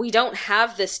 we don't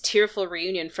have this tearful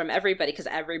reunion from everybody because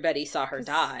everybody saw her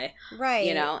die. Right.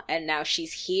 You know, and now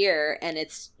she's here and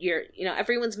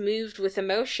everyone's moved with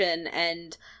emotion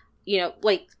and, you know,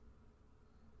 like,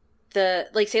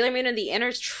 Sailor Moon and the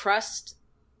Inners trust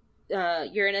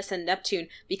Uranus and Neptune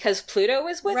because Pluto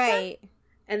is with them.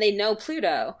 And they know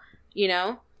Pluto, you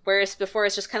know? Whereas before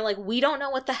it's just kind of like, we don't know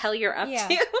what the hell you're up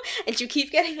to, and you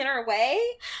keep getting in our way.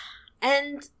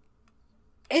 And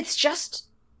it's just,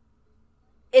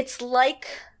 it's like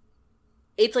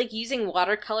using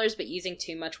watercolors but using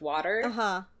too much water.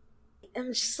 Uh-huh.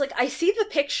 I'm just like, I see the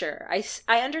picture.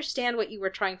 I understand what you were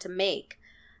trying to make.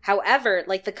 However,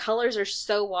 like, the colors are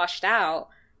so washed out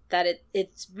that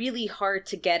it's really hard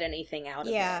to get anything out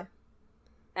of it.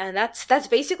 And that's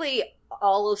basically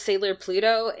all of Sailor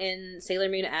Pluto in Sailor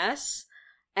Moon S.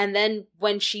 And then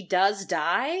when she does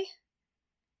die,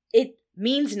 it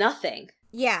means nothing.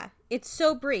 Yeah, it's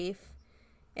so brief.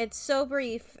 It's so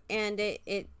brief, and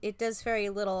it does very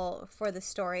little for the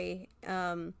story.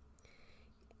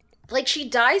 Like, she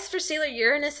dies for Sailor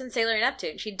Uranus and Sailor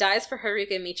Neptune. She dies for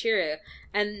Haruka and Michiru.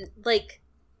 And, like,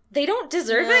 they don't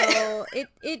deserve it.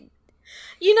 it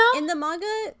You know? In the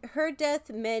manga, her death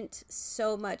meant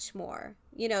so much more.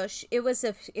 You know, it was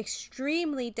an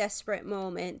extremely desperate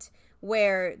moment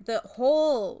where the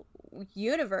whole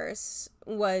universe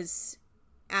was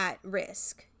at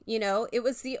risk. You know, it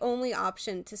was the only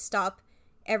option to stop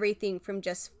everything from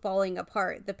just falling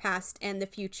apart, the past and the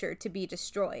future to be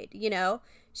destroyed, you know?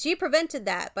 She prevented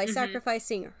that by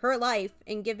sacrificing her life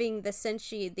and giving the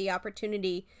Senshi the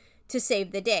opportunity to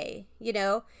save the day, you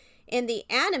know? In the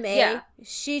anime,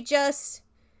 she just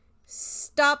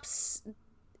stops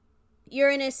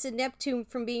Uranus and Neptune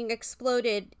from being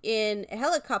exploded in a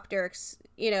helicopter,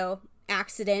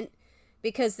 accident,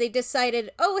 because they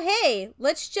decided, oh hey,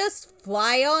 let's just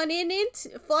fly on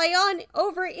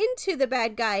over into the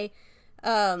bad guy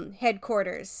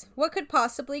headquarters. What could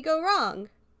possibly go wrong?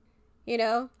 You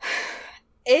know?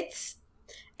 It's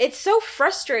so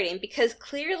frustrating because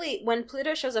clearly when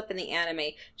Pluto shows up in the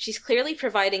anime, she's clearly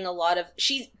providing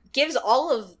she gives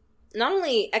all of not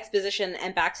only exposition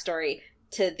and backstory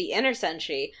to the inner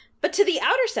Senshi, but to the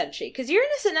outer Senshi, because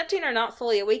Uranus and Neptune are not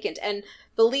fully awakened, and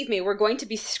believe me, we're going to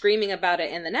be screaming about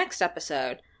it in the next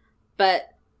episode,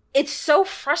 but it's so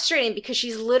frustrating because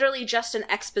she's literally just an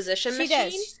exposition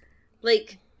machine. Does.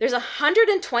 Like, there's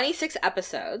 126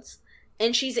 episodes,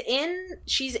 and she's in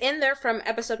there from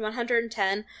episode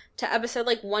 110 to episode,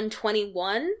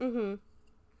 121,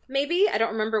 maybe? I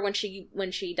don't remember when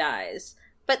she dies.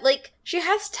 But, she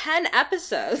has 10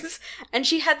 episodes, and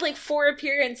she had, 4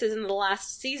 appearances in the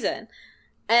last season.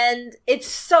 And it's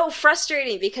so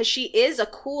frustrating because she is a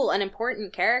cool and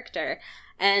important character.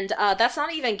 And that's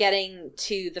not even getting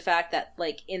to the fact that,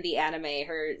 in the anime,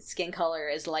 her skin color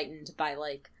is lightened by,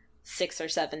 6 or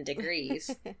 7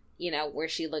 degrees. Where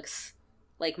she looks,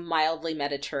 mildly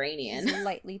Mediterranean. She's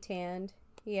lightly tanned.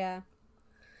 Yeah.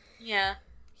 Yeah.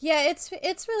 Yeah,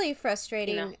 it's really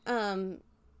frustrating.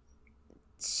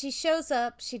 She shows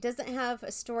up, she doesn't have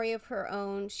a story of her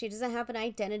own, she doesn't have an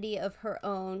identity of her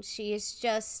own, she is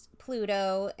just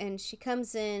Pluto, and she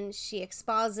comes in, she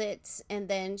exposits, and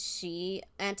then she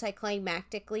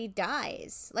anticlimactically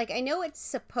dies. I know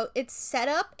it's set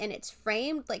up and it's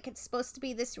framed like it's supposed to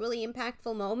be this really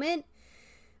impactful moment,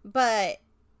 but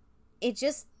it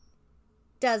just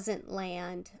doesn't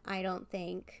land, I don't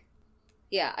think.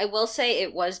 Yeah, I will say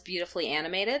it was beautifully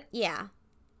animated. Yeah.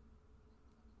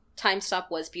 Time Stop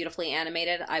was beautifully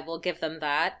animated. I will give them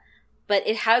that. But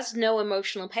it has no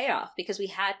emotional payoff because we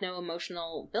had no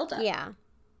emotional buildup. Yeah.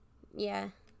 Yeah.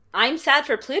 I'm sad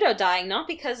for Pluto dying, not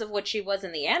because of what she was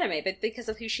in the anime, but because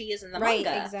of who she is in the manga.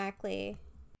 Right, exactly.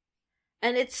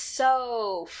 And it's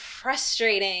so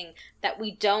frustrating that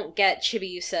we don't get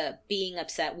Chibiusa being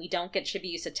upset. We don't get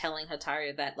Chibiusa telling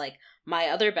Hotaru that, my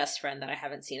other best friend that I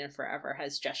haven't seen in forever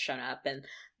has just shown up. And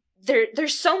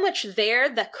there's so much there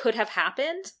that could have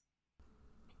happened.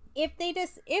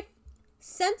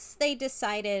 Since they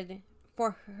decided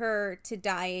for her to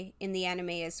die in the anime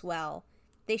as well,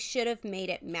 they should have made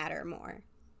it matter more.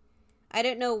 I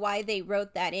don't know why they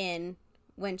wrote that in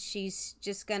when she's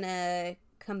just gonna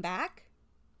come back,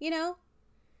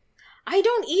 I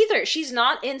don't either. She's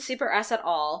not in Super S at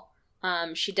all.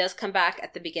 She does come back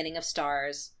at the beginning of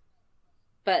Stars.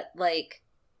 But,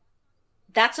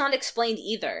 that's not explained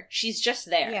either. She's just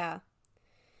there. Yeah.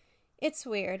 It's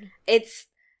weird.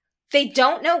 They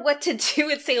don't know what to do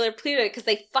with Sailor Pluto because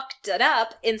they fucked it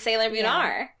up in Sailor Moon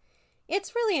R.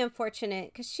 It's really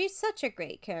unfortunate because she's such a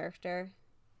great character.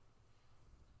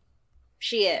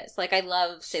 She is. I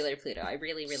love Sailor Pluto. I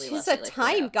really, really love Sailor Pluto. She's a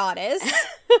time goddess.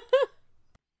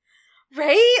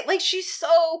 Right? She's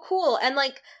so cool. And,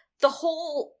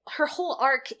 her whole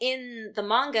arc in the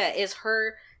manga is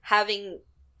her having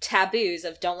taboos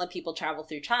of don't let people travel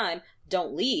through time,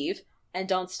 don't leave, and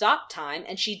don't stop time,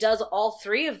 and she does all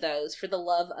 3 of those for the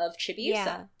love of Chibiusa.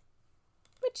 Yeah.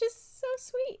 Which is so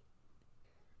sweet.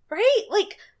 Right?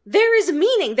 There is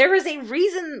meaning. There is a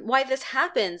reason why this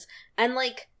happens. And,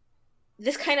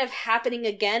 this kind of happening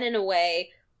again in a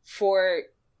way for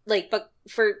but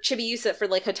for Chibiusa, for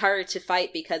like Hotaru to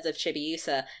fight because of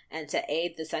Chibiusa and to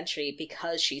aid the Sentry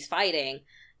because she's fighting,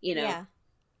 you know, Yeah.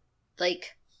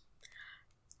 like,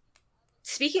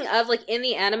 speaking of, like, in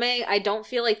the anime, I don't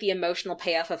feel like the emotional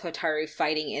payoff of Hotaru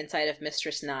fighting inside of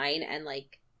Mistress 9 and,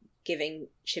 like, giving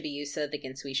Chibiusa the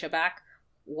Gensuisha back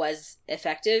was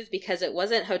effective, because it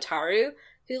wasn't Hotaru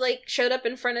who, like, showed up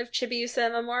in front of Chibiusa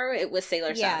and Mamoru, it was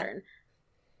Sailor Saturn.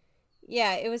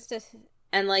 Yeah, it was just...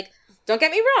 And, like, don't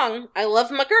get me wrong, I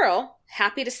love my girl,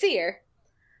 happy to see her,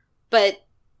 but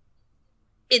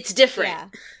it's different. Yeah.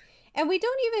 And we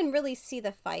don't even really see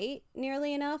the fight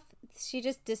nearly enough. She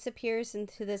just disappears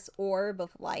into this orb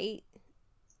of light,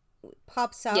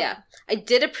 pops out. Yeah, I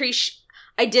did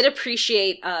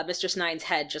appreciate Mistress Nine's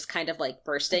head just kind of like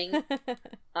bursting,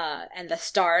 and the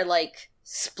star like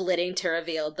splitting to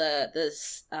reveal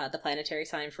the planetary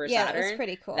sign for Saturn. That was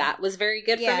pretty cool. That was very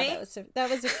good for me. That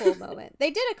was a cool moment.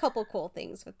 They did a couple cool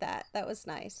things with that. That was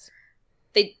nice.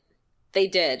 They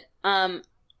did.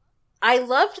 I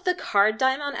loved the Card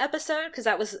Daimon episode because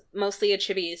that was mostly a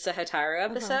Chibiusa Hotaru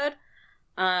episode.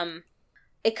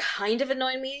 It kind of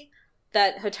annoyed me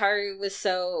that Hotaru was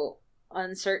so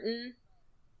uncertain,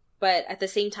 but at the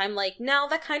same time, like, no,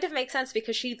 that kind of makes sense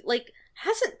because she, like,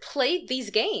 hasn't played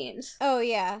these games. Oh,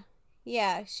 yeah.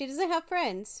 Yeah, she doesn't have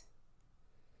friends.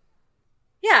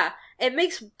 Yeah, it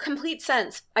makes complete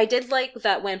sense. I did like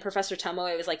that when Professor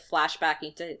Tomoe was, like,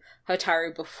 flashbacking to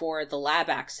Hotaru before the lab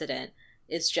accident,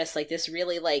 is just, like, this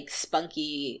really, like,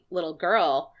 spunky little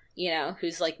girl, you know,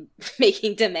 who's, like,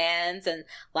 making demands and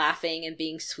laughing and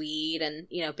being sweet and,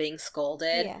 you know, being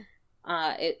scolded. Yeah.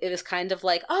 It was kind of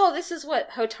like, oh, this is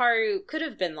what Hotaru could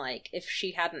have been like if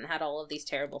she hadn't had all of these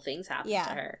terrible things happen to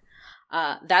her.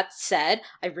 That said,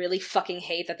 I really fucking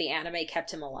hate that the anime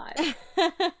kept him alive.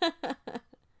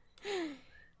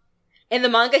 In the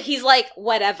manga, he's like,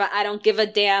 whatever, I don't give a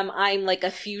damn. I'm like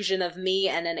a fusion of me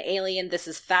and an alien. This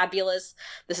is fabulous.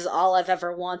 This is all I've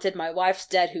ever wanted. My wife's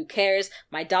dead. Who cares?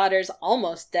 My daughter's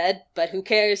almost dead, but who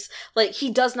cares? Like, he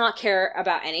does not care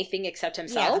about anything except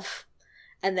himself. Yeah.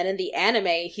 And then in the anime,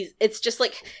 it's just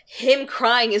like him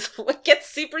crying is what gets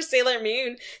Super Sailor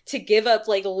Moon to give up,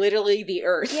 like, literally the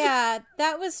Earth. Yeah,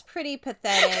 that was pretty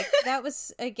pathetic. That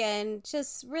was, again,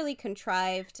 just really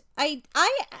contrived.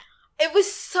 It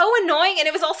was so annoying, and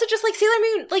it was also just like, Sailor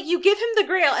Moon, like, you give him the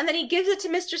Grail, and then he gives it to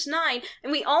Mistress 9,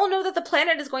 and we all know that the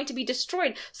planet is going to be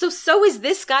destroyed, so is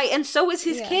this guy, and so is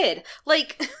his kid.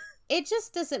 Like... It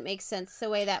just doesn't make sense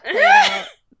the way that played out.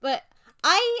 But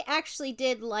I actually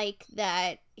did like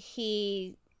that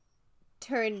he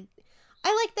turned...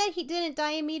 I like that he didn't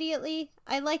die immediately.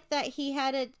 I like that he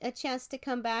had a chance to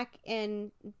come back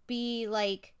and be,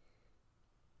 like...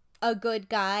 a good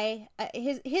guy.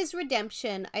 His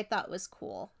redemption I thought was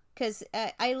cool, because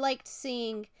I liked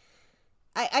seeing...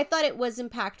 I thought it was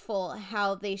impactful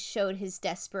how they showed his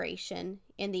desperation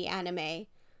in the anime.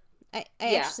 I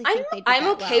actually think they did I'm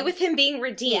that okay well. with him being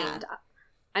redeemed. Yeah.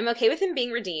 I'm okay with him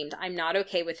being redeemed. I'm not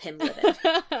okay with him living.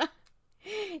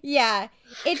 Yeah,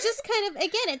 it just kind of,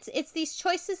 again, it's these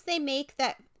choices they make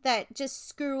that just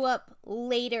screw up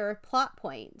later plot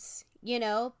points. You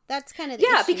know, that's kind of the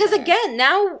issue because there. Again,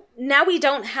 now we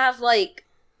don't have, like,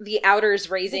 the Outers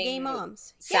raising the gay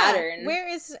moms. Saturn. Yeah, where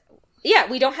is? Yeah,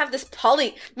 we don't have this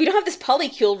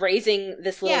polycule raising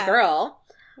this little girl.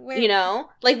 You know,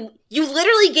 like, you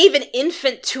literally gave an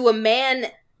infant to a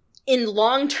man in a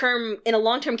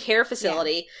long-term care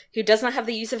facility who does not have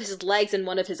the use of his legs and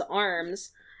one of his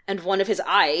arms and one of his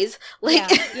eyes. Like,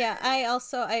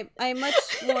 I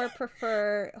much more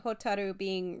prefer Hotaru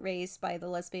being raised by the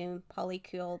lesbian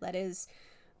polycule that is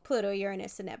Pluto,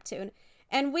 Uranus, and Neptune.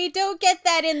 And we don't get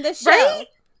that in the show. Right?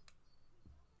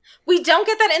 We don't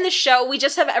get that in the show. We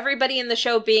just have everybody in the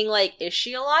show being like, is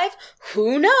she alive?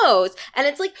 Who knows? And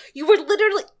it's like, you were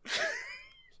literally...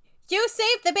 You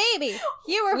saved the baby.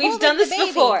 You were We've done this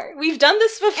before. And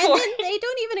then they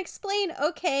don't even explain,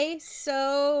 okay,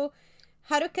 so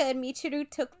Haruka and Michiru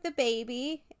took the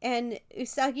baby, and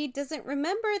Usagi doesn't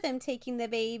remember them taking the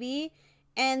baby,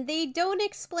 and they don't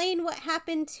explain what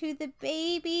happened to the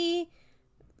baby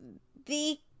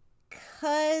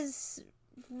because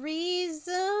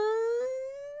reasons?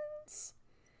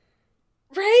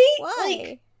 Right? Why?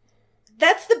 Like,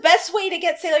 that's the best way to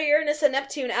get Sailor Uranus and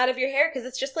Neptune out of your hair, because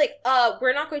it's just like,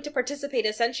 we're not going to participate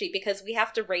in Senshi because we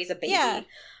have to raise a baby. Yeah.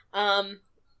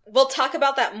 We'll talk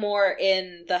about that more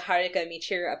in the Haruka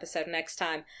Michiru episode next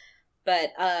time.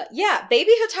 But,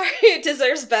 Baby Hotaru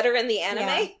deserves better in the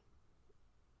anime.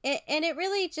 Yeah. And it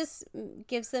really just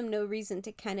gives them no reason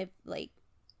to kind of, like,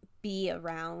 be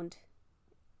around.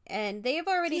 And they've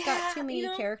already got too many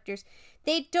characters.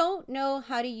 They don't know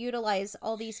how to utilize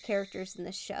all these characters in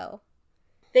the show.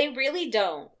 They really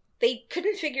don't. They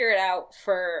couldn't figure it out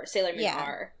for Sailor Moon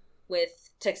R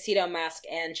with Tuxedo Mask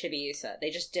and Chibiusa.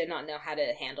 They just did not know how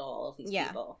to handle all of these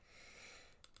people.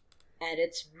 And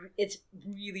it's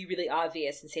really, really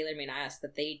obvious in Sailor Moon S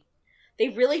that they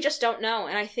really just don't know.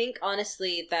 And I think,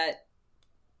 honestly, that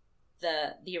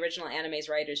the original anime's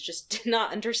writers just did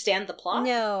not understand the plot.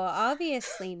 No,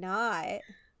 obviously not.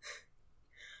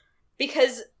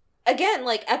 Because, again,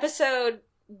 like, episode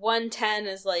 110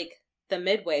 is, like, the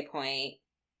midway point,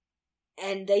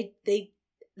 and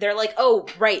they're like, oh,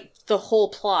 right, the whole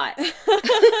plot.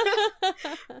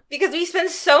 Because we spend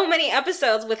so many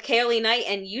episodes with Kaoli Knight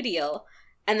and Udiel,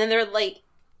 and then they're like,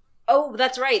 oh,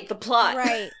 that's right, the plot. Right.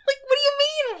 Like, what do you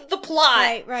mean, the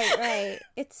plot? Right.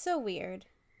 It's so weird.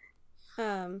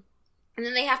 And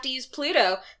then they have to use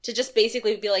Pluto to just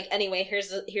basically be like, anyway, here's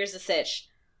the sitch.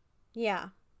 Yeah.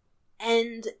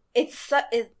 And it's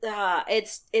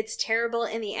terrible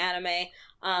in the anime.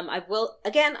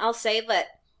 I'll say that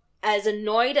as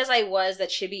annoyed as I was that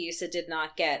Chibiusa did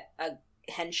not get a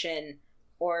henshin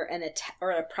or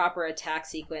a proper attack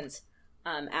sequence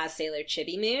as Sailor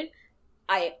Chibi Moon,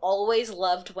 I always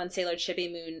loved when Sailor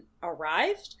Chibi Moon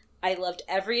arrived. I loved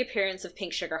every appearance of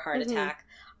Pink Sugar Heart Attack.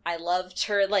 I loved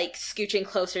her, like, scooching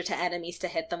closer to enemies to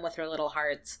hit them with her little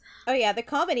hearts. Oh yeah, the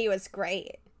comedy was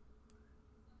great.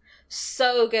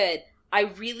 So good. I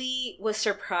really was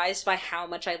surprised by how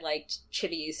much I liked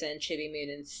Chibiusa and Chibi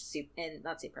Moon in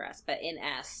not Super S, but in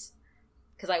S.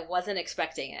 Because I wasn't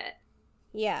expecting it.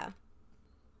 Yeah.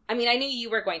 I mean, I knew you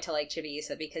were going to like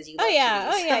Chibiusa because you love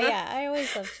Chibiusa. Oh yeah. I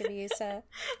always love Chibiusa.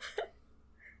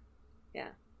 Yeah.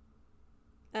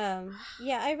 Yeah,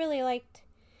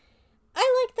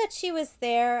 I liked that she was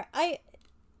there. I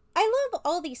love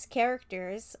all these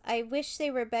characters. I wish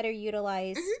they were better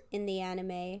utilized in the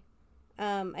anime.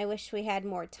 I wish we had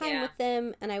more time with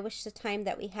them, and I wish the time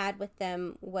that we had with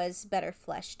them was better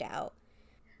fleshed out.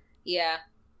 Yeah.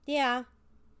 Yeah.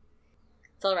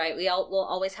 It's all right. We'll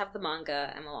always have the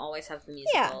manga, and we'll always have the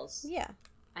musicals. Yeah.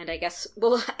 And I guess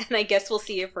we'll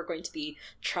see if we're going to be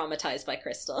traumatized by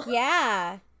Crystal.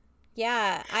 Yeah.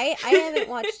 Yeah. I haven't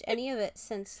watched any of it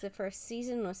since the first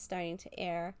season was starting to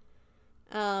air.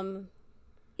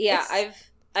 Yeah,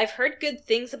 I've heard good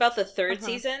things about the third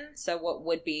season, so what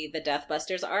would be the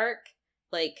Deathbusters arc.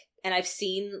 Like, and I've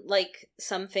seen, like,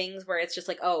 some things where it's just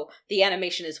like, oh, the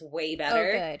animation is way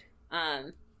better. Oh,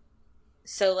 good.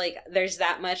 So, like, there's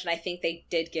that much, and I think they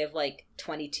did give, like,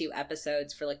 22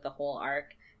 episodes for, like, the whole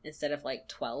arc instead of, like,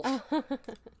 12. Oh,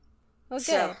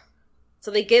 good.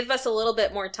 So they give us a little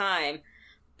bit more time,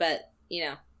 but, you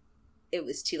know, it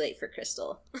was too late for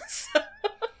Crystal. So.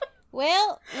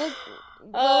 Well, we'll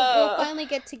finally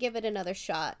get to give it another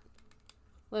shot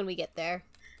when we get there.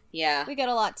 Yeah. We got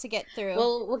a lot to get through.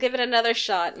 We'll give it another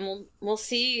shot, and we'll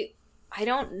see.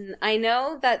 I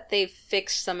know that they've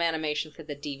fixed some animation for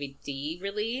the DVD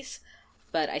release,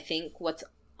 but I think what's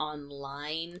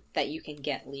online that you can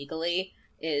get legally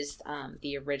is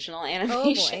the original animation.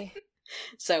 Oh boy.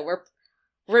 So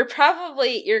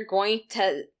you're going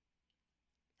to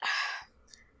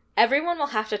everyone will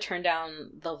have to turn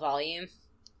down the volume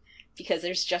because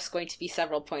there's just going to be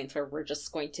several points where we're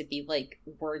just going to be, like,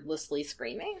 wordlessly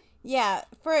screaming. Yeah,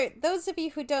 for those of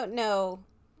you who don't know,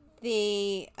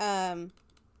 the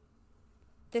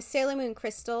Sailor Moon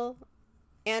Crystal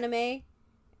anime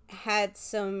had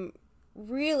some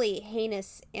really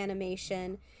heinous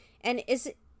animation, and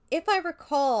if I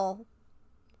recall,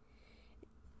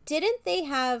 didn't they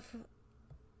have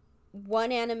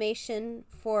one animation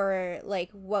for, like,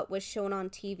 what was shown on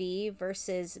TV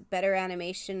versus better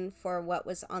animation for what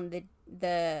was on the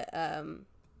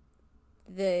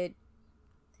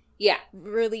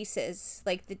releases,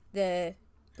 like the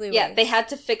Blu-rays? Yeah, they had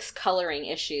to fix coloring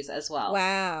issues as well.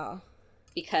 Wow.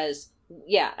 Because,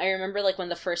 I remember, like, when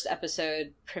the first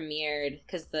episode premiered,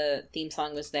 because the theme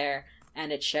song was there,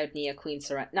 and it showed the original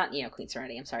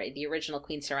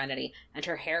Queen Serenity, and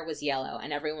her hair was yellow,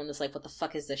 and everyone was like, what the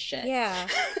fuck is this shit? Yeah.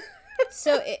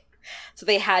 So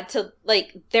they had to,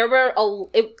 like, there's a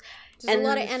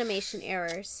lot of animation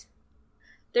errors.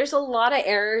 There's a lot of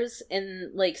errors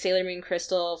in, like, Sailor Moon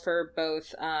Crystal for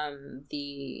both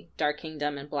the Dark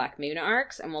Kingdom and Black Moon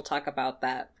arcs, and we'll talk about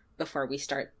that before we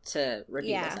start to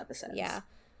review those episodes. Yeah.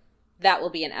 That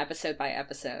will be an episode by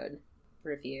episode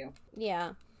review.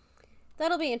 Yeah.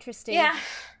 That'll be interesting. Yeah.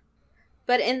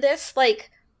 But in this,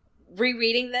 like,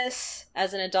 rereading this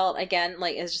as an adult again,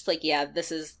 like, it's just like, yeah,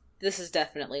 this is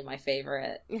definitely my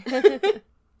favorite.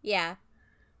 Yeah.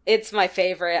 It's my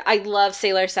favorite. I love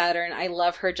Sailor Saturn. I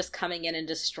love her just coming in and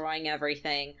destroying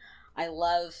everything. I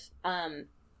love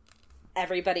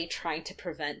everybody trying to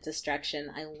prevent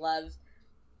destruction. I love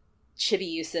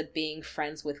Chibiusa being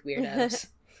friends with weirdos.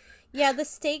 Yeah,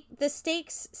 the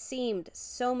stakes seemed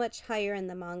so much higher in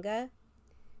the manga,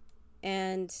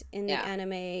 and in the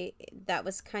anime that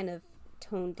was kind of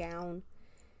toned down.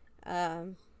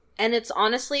 And it's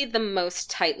honestly the most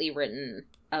tightly written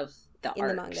of the arcs. In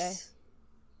the manga.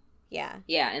 Yeah.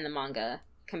 Yeah, in the manga.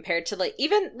 Compared to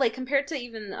even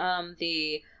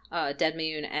the Dead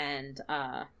Moon and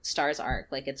Stars arc,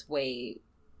 like it's way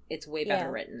better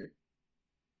written.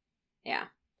 Yeah.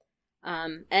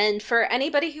 And for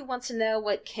anybody who wants to know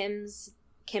what Kim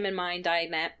and mine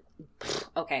dynamic,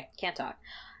 okay, can't talk.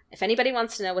 If anybody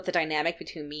wants to know what the dynamic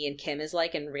between me and Kim is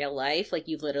like in real life, like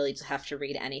you literally just have to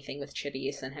read anything with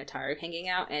Chibiusa and Hotaru hanging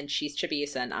out, and she's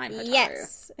Chibiusa and I'm Hotaru.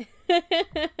 Yes.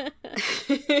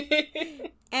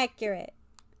 Accurate.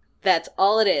 That's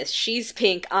all it is. She's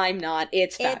pink, I'm not.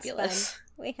 It's fabulous. It's fun.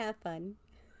 We have fun.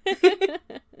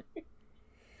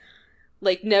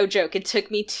 Like, no joke. It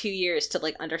took me 2 years to,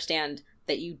 like, understand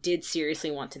that you did seriously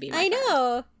want to be my friend. I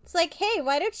know. It's like, hey,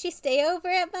 why don't you stay over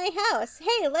at my house?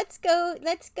 Hey, let's go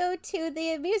to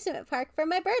the amusement park for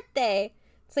my birthday.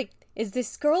 It's like, is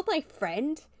this girl my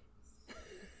friend?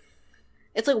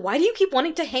 It's like, why do you keep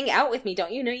wanting to hang out with me?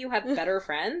 Don't you know you have better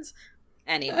friends?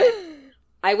 Anyway,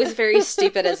 I was very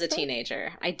stupid as a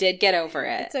teenager. I did get over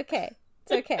it. It's okay.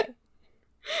 It's okay.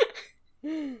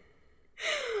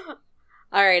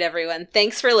 All right, everyone.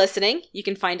 Thanks for listening. You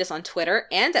can find us on Twitter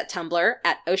and at Tumblr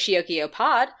at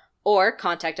OshiokiyoPod, or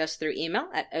contact us through email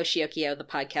at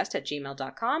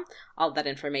oshiokiyothepodcast@gmail.com. All that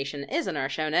information is in our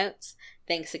show notes.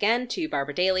 Thanks again to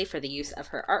Barbara Daly for the use of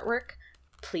her artwork.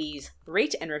 Please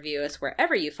rate and review us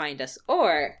wherever you find us,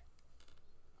 or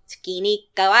Tsuki ni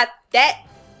kawatte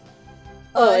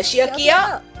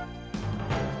Oshiokiyo!